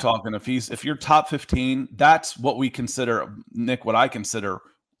 We're talking if you're top 15, that's what we consider, Nick, what I consider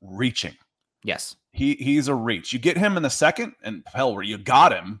reaching. Yes. He's a reach. You get him in the second, and hell, where you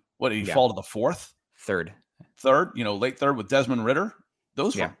got him, what did he fall to the fourth? Third, late third with Desmond Ridder.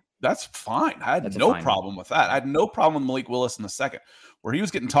 That's fine. I had no problem with that. I had no problem with Malik Willis in the second. Where he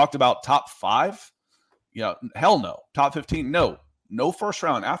was getting talked about top 5, hell no. Top 15, no first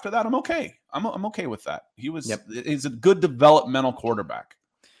round. After that, I'm okay. I'm okay with that. He's a good developmental quarterback.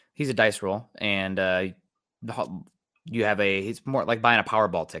 He's a dice roll, and he's more like buying a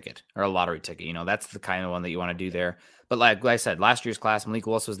Powerball ticket or a lottery ticket. That's the kind of one that you want to do there. But like I said, last year's class, Malik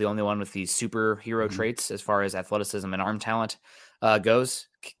Willis was the only one with these superhero traits as far as athleticism and arm talent goes.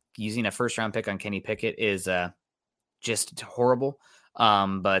 Using a first round pick on Kenny Pickett is just horrible.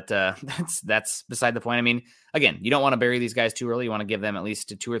 But that's beside the point. I mean, again, you don't want to bury these guys too early. You want to give them at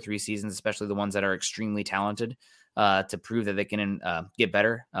least 2 or 3 seasons, especially the ones that are extremely talented, to prove that they can get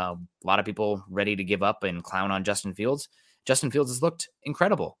better. A lot of people ready to give up and clown on Justin Fields. Justin Fields has looked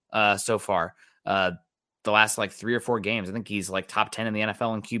incredible so far. The last 3 or 4 games, I think he's top 10 in the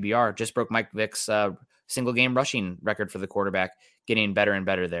NFL in QBR. Just broke Mike Vick's single game rushing record for the quarterback, getting better and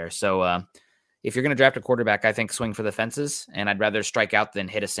better there. So if you're going to draft a quarterback, I think swing for the fences, and I'd rather strike out than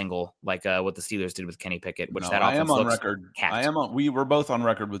hit a single what the Steelers did with Kenny Pickett, which that offense I am on looks record. capped. We were both on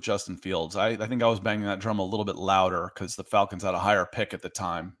record with Justin Fields. I think I was banging that drum a little bit louder because the Falcons had a higher pick at the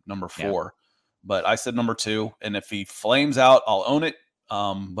time, number 4. But I said number 2, and if he flames out, I'll own it.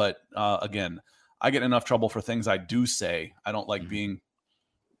 But again, I get enough trouble for things I do say. I don't like being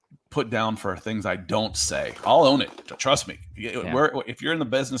put down for things I don't say. I'll own it. Trust me. If you're in the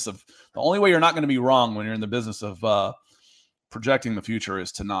business of, the only way you're not going to be wrong when you're in the business of projecting the future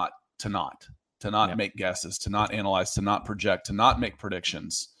is to not make guesses, to not analyze, to not project, to not make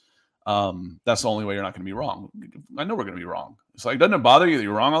predictions. That's the only way you're not going to be wrong. I know we're going to be wrong. It's doesn't it bother you that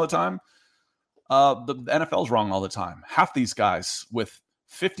you're wrong all the time? The NFL's wrong all the time. Half these guys with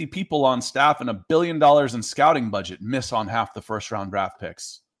 50 people on staff and $1 billion in scouting budget miss on half the first round draft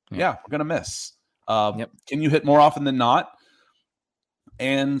picks. Yeah, we're going to miss. Can you hit more often than not?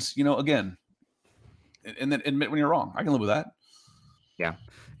 And, again, and then admit when you're wrong. I can live with that. Yeah.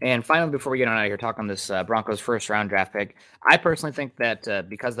 And finally, before we get on out of here, talk on this Broncos first round draft pick. I personally think that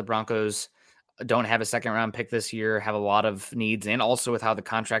because the Broncos don't have a second round pick this year, have a lot of needs, and also with how the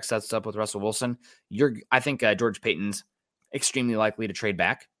contract sets up with Russell Wilson, I think George Paton's extremely likely to trade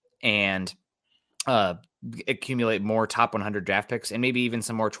back and accumulate more top 100 draft picks and maybe even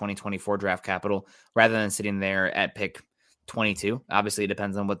some more 2024 draft capital rather than sitting there at pick 22. Obviously, it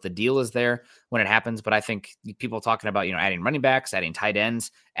depends on what the deal is there when it happens. But I think people talking about, adding running backs, adding tight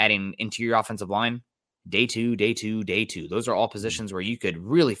ends, adding interior offensive line, day two. Those are all positions where you could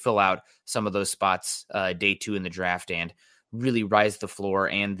really fill out some of those spots day 2 in the draft and really rise the floor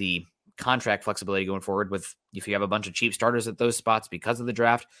and the contract flexibility going forward. With if you have a bunch of cheap starters at those spots because of the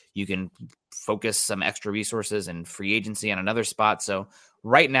draft, you can focus some extra resources and free agency on another spot. So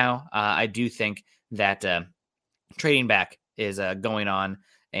right now, I do think that trading back is going on,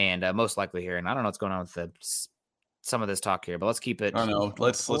 and most likely here. And I don't know what's going on with some of this talk here, but let's keep it. I know.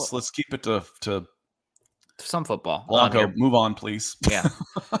 Let's keep it to some football. Blanco, move on, please. Yeah.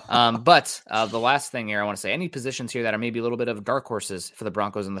 But the last thing here I want to say, any positions here that are maybe a little bit of dark horses for the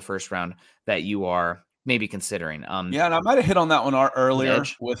Broncos in the first round that you are maybe considering. Yeah, and I might have hit on that one earlier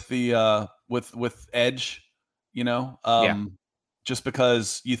with the with Edge, just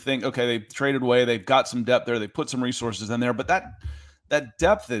because you think, okay, they've traded away, they've got some depth there, they put some resources in there, but that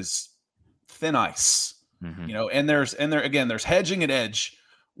depth is thin ice, and there's hedging at edge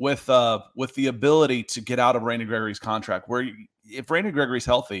with the ability to get out of Randy Gregory's contract, where if Randy Gregory's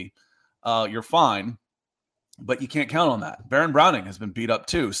healthy, you're fine, but you can't count on that. Baron Browning has been beat up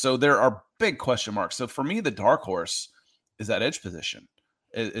too. So there are big question marks. So for me, the dark horse is that edge position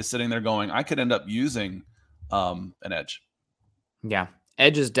is sitting there going, I could end up using an edge. Yeah.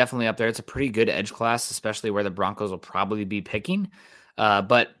 Edge is definitely up there. It's a pretty good edge class, especially where the Broncos will probably be picking.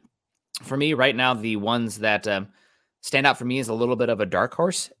 But for me right now, the ones that stand out for me as a little bit of a dark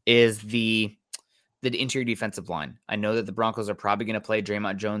horse is the interior defensive line. I know that the Broncos are probably going to play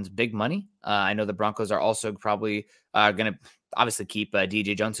Draymond Jones big money. I know the Broncos are also probably going to obviously keep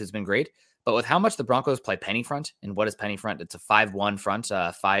DJ Jones, who's been great. But with how much the Broncos play penny front, and what is penny front? It's a 5-1 front,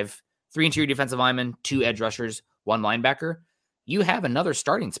 3 interior defensive linemen, 2 edge rushers, 1 linebacker. You have another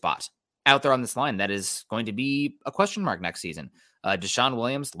starting spot out there on this line that is going to be a question mark next season. Deshaun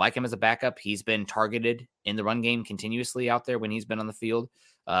Williams, like him as a backup, he's been targeted in the run game continuously out there when he's been on the field.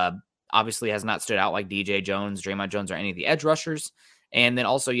 Obviously has not stood out like DJ Jones, Draymond Jones, or any of the edge rushers. And then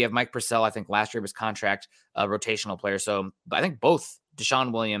also you have Mike Purcell. I think last year was contract, rotational player. So I think both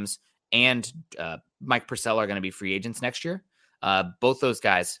Deshaun Williams and Mike Purcell are going to be free agents next year. Both those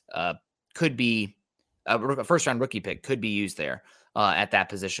guys could be a first-round rookie pick, could be used there at that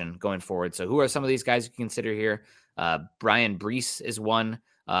position going forward. So who are some of these guys you consider here? Brian Brees is one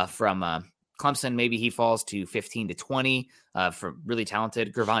from Clemson. Maybe he falls to 15 to 20 for really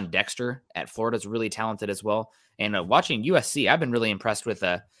talented. Gervon Dexter at Florida is really talented as well. And watching USC, I've been really impressed with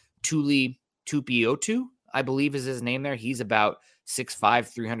Tuli Tuipuotu, I believe is his name there. He's about 6'5",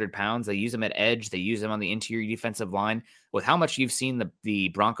 300 pounds. They use him at edge. They use him on the interior defensive line. With how much you've seen the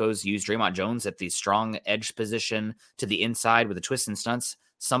Broncos use Draymond Jones at the strong edge position to the inside with the twists and stunts,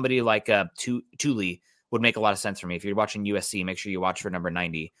 somebody like Tuli would make a lot of sense for me. If you're watching USC, make sure you watch for number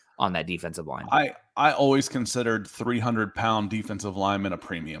 90 on that defensive line. I always considered 300-pound defensive lineman a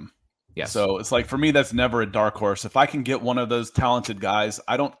premium. Yes. So it's like, for me, that's never a dark horse. If I can get one of those talented guys,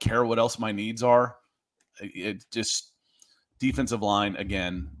 I don't care what else my needs are. It just defensive line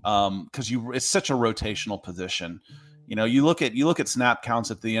again, because it's such a rotational position. You look at snap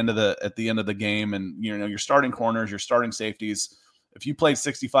counts at the end of the game, and your starting corners, your starting safeties. If you played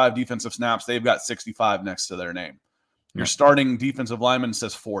 65 defensive snaps, they've got 65 next to their name. Your starting defensive lineman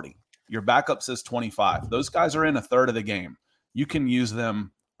says 40. Your backup says 25. Those guys are in a third of the game. You can use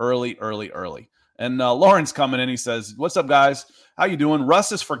them early. And Lauren's coming in. He says, "What's up, guys? How you doing?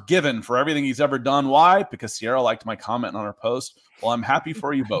 Russ is forgiven for everything he's ever done. Why? Because Sierra liked my comment on her post. Well, I'm happy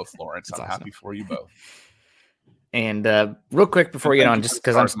for you both, Lawrence. I'm awesome. Happy for you both." And real quick before we get on, just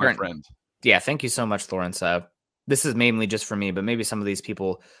because I'm my friend. Yeah, thank you so much, Lawrence. This is mainly just for me, but maybe some of these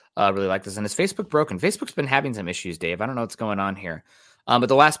people really like this. And is Facebook broken? Facebook's been having some issues, Dave. I don't know what's going on here. But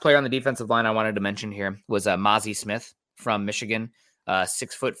the last player on the defensive line I wanted to mention here was Mazi Smith from Michigan,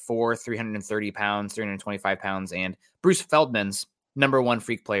 6'4", 330 pounds, 325 pounds, and Bruce Feldman's number 1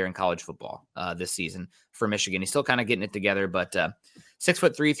 freak player in college football this season for Michigan. He's still kind of getting it together, but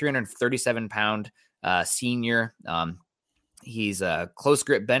 6'3", 337 pound senior. He's close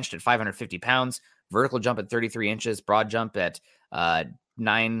grip benched at 550 pounds, vertical jump at 33 inches, broad jump at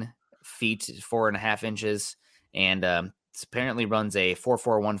 9 feet, 4.5 inches, and apparently runs a 4.4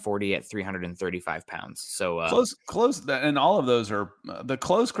 140 at 335 pounds. So close, and all of those are the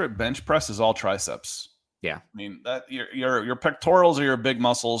close grip bench press is all triceps. Yeah, I mean that your pectorals are your big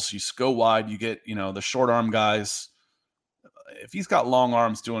muscles. You go wide, you get the short arm guys. If he's got long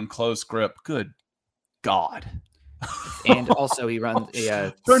arms doing close grip, good God. And also he runs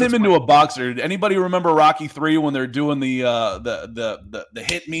turn him into a boxer. Anybody remember Rocky 3 when they're doing the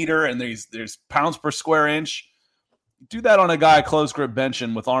hit meter and there's pounds per square inch? Do that on a guy close grip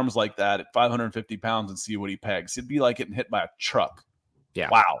benching with arms like that at 550 pounds and see what he pegs. It'd be like getting hit by a truck. Yeah.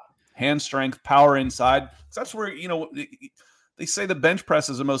 Wow. Hand strength, power inside. That's where, you know, they say the bench press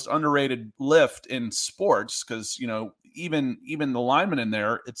is the most underrated lift in sports because, you know, even the lineman in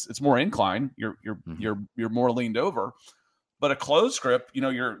there, it's more incline. You're more leaned over. But a close grip, you know,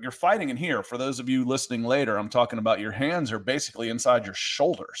 you're fighting in here. For those of you listening later, I'm talking about your hands are basically inside your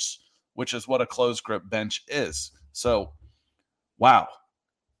shoulders, which is what a close grip bench is. So, wow,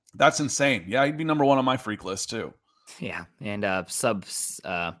 that's insane. Yeah, he'd be number one on my freak list too. Yeah, and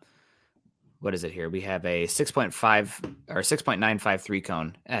what is it here? We have a 6.5 or 6.953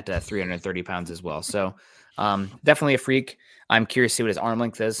 cone at 330 pounds as well. So, definitely a freak. I'm curious to see what his arm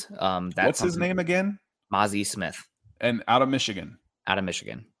length is. What's his name again? Mazi Smith. And out of Michigan.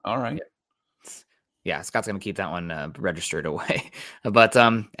 All right. Yeah, Scott's going to keep that one registered away. But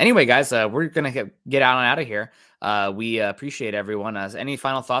anyway, guys, we're going to get out of here. We appreciate everyone. Any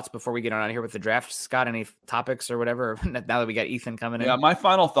final thoughts before we get on out of here with the draft? Scott, any topics or whatever? Now that we got Ethan coming in. Yeah, my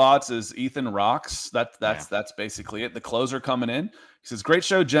final thoughts is Ethan rocks. That's basically it. The closer coming in. He says, great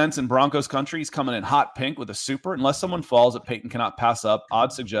show, gents, in Broncos country. He's coming in hot pink with a super. Unless someone falls that Peyton cannot pass up,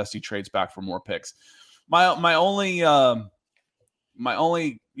 odds suggest he trades back for more picks. My only, you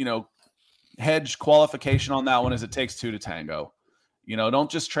know, hedge qualification on that one is it takes two to tango. You know, don't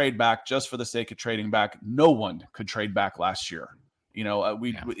just trade back just for the sake of trading back. No one could trade back last year. You know,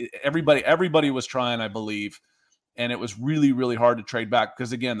 everybody was trying, I believe, and it was really, really hard to trade back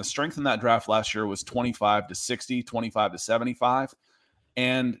because, again, the strength in that draft last year was 25 to 60, 25 to 75.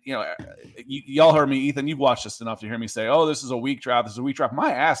 And, you know, y'all heard me, Ethan, you've watched this enough to hear me say, oh, this is a weak draft. This is a weak draft.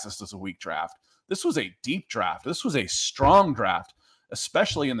 My ass, this is a weak draft. This was a deep draft. This was a strong draft,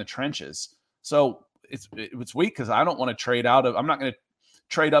 especially in the trenches. So it's weak because I don't want to trade out of. I'm not going to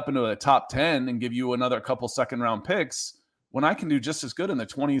trade up into a top 10 and give you another couple second round picks when I can do just as good in the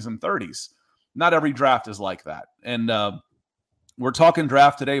 20s and 30s. Not every draft is like that. And we're talking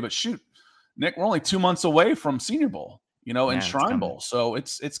draft today, but shoot, Nick, we're only 2 months away from Senior Bowl, you know, and Shrine Bowl. So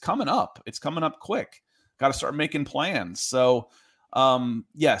it's coming up. It's coming up quick. Got to start making plans. So.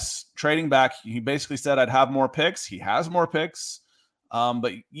 Yes, trading back, he basically said I'd have more picks. He has more picks,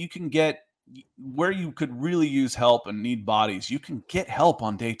 but you can get where you could really use help and need bodies. You can get help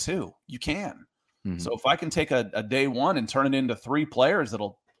on day 2. You can. Mm-hmm. So if I can take a day 1 and turn it into 3 players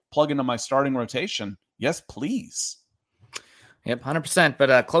that'll plug into my starting rotation, yes, please. Yep, 100%.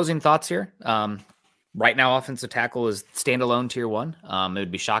 But closing thoughts here. Right now, offensive tackle is standalone tier 1. It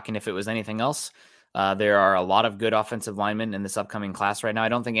would be shocking if it was anything else. There are a lot of good offensive linemen in this upcoming class right now. I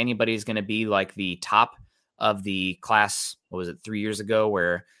don't think anybody's going to be like the top of the class. What was it, 3 years ago,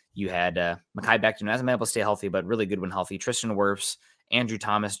 where you had Mekhi Becton, who hasn't been able to stay healthy, but really good when healthy. Tristan Wirfs, Andrew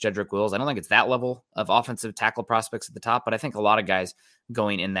Thomas, Jedrick Wills. I don't think it's that level of offensive tackle prospects at the top, but I think a lot of guys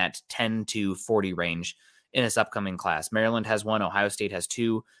going in that 10 to 40 range in this upcoming class. Maryland has 1. Ohio State has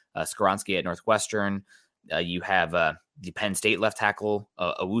 2. Skoronski at Northwestern. You have the Penn State left tackle,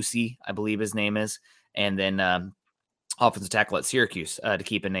 Awusi, I believe his name is, and then offensive tackle at Syracuse to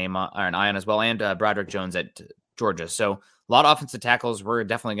keep an eye on as well, and Broderick Jones at Georgia. So a lot of offensive tackles. We're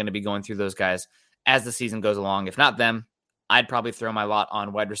definitely going to be going through those guys as the season goes along. If not them, I'd probably throw my lot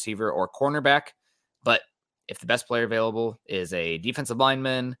on wide receiver or cornerback. But if the best player available is a defensive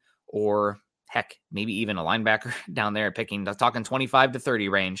lineman or heck, maybe even a linebacker down there talking 25 to 30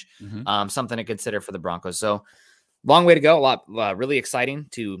 range, something to consider for the Broncos. So long way to go. A lot really exciting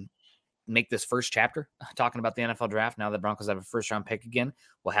to make this first chapter talking about the NFL draft. Now that Broncos have a first round pick again,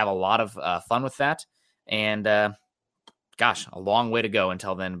 we'll have a lot of fun with that. And gosh, a long way to go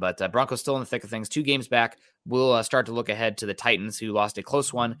until then. But Broncos still in the thick of things. 2 games back. We'll start to look ahead to the Titans, who lost a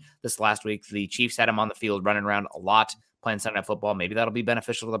close one this last week. The Chiefs had him on the field running around a lot, playing Sunday Night Football. Maybe that'll be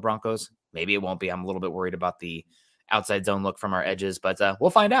beneficial to the Broncos. Maybe it won't be. I'm a little bit worried about the outside zone look from our edges, but we'll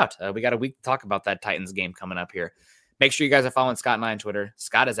find out. We got a week to talk about that Titans game coming up here. Make sure you guys are following Scott and I on Twitter.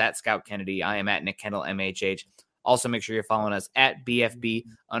 Scott is at Scout Kennedy. I am at Nick Kendall, MHH. Also, make sure you're following us at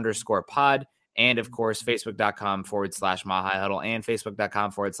BFB_pod. And of course, Facebook.com/Mile High Huddle and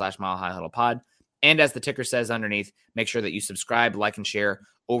Facebook.com/Mile High Huddle pod. And as the ticker says underneath, make sure that you subscribe, like, and share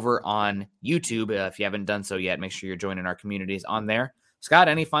over on YouTube. If you haven't done so yet, make sure you're joining our communities on there. Scott,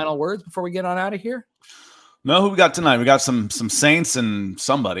 any final words before we get on out of here? No, who we got tonight? We got some Saints and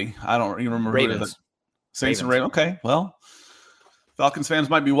somebody. I don't even remember. Ravens. Saints and Ravens. Okay, well, Falcons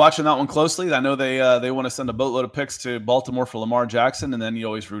fans might be watching that one closely. I know they want to send a boatload of picks to Baltimore for Lamar Jackson, and then you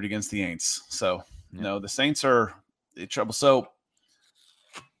always root against the Aints. So, no, the Saints are in trouble. So,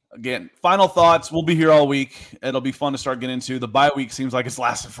 again, final thoughts. We'll be here all week. It'll be fun to start getting into. The bye week seems like it's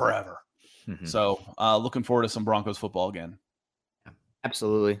lasted forever. So looking forward to some Broncos football again.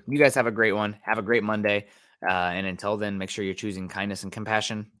 Absolutely. You guys have a great one. Have a great Monday. And until then, make sure you're choosing kindness and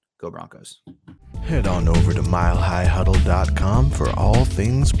compassion. Go Broncos. Head on over to milehighhuddle.com for all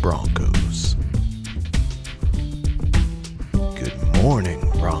things Broncos. Good morning,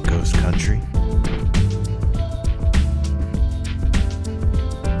 Broncos country.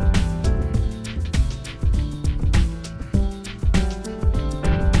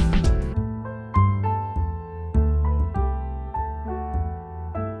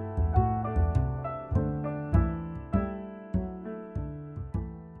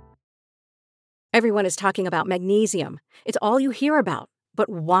 Everyone is talking about magnesium. It's all you hear about. But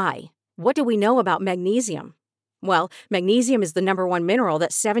why? What do we know about magnesium? Well, magnesium is the number one mineral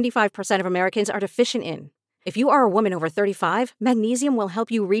that 75% of Americans are deficient in. If you are a woman over 35, magnesium will help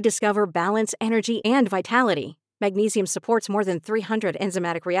you rediscover balance, energy, and vitality. Magnesium supports more than 300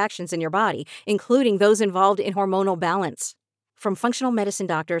 enzymatic reactions in your body, including those involved in hormonal balance. From functional medicine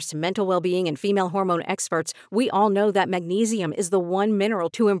doctors to mental well-being and female hormone experts, we all know that magnesium is the one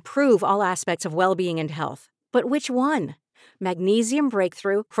mineral to improve all aspects of well-being and health. But which one? Magnesium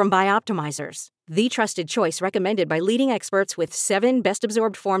Breakthrough from Bioptimizers, the trusted choice recommended by leading experts with 7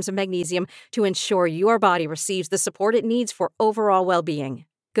 best-absorbed forms of magnesium to ensure your body receives the support it needs for overall well-being.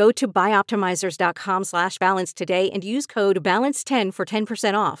 Go to bioptimizers.com/balance today and use code BALANCE10 for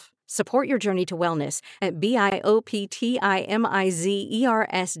 10% off. Support your journey to wellness at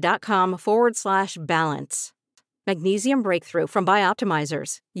bioptimizers.com/balance. Magnesium Breakthrough from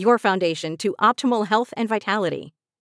Bioptimizers, your foundation to optimal health and vitality.